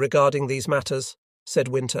tomorrow regarding these matters," said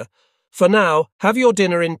Winter. "For now, have your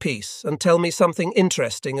dinner in peace and tell me something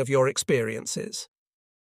interesting of your experiences."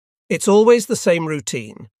 "It's always the same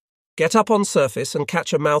routine. Get up on surface and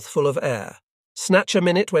catch a mouthful of air. Snatch a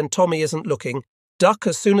minute when Tommy isn't looking, duck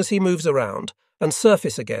as soon as he moves around, and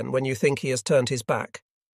surface again when you think he has turned his back.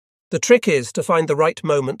 The trick is to find the right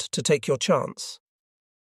moment to take your chance."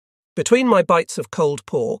 Between my bites of cold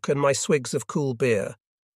pork and my swigs of cool beer,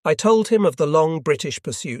 I told him of the long British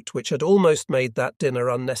pursuit which had almost made that dinner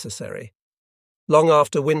unnecessary. Long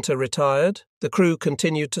after Winter retired, the crew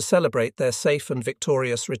continued to celebrate their safe and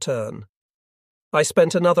victorious return. I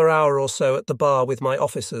spent another hour or so at the bar with my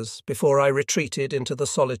officers before I retreated into the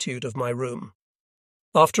solitude of my room.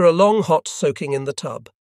 After a long hot soaking in the tub,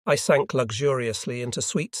 I sank luxuriously into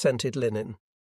sweet-scented linen.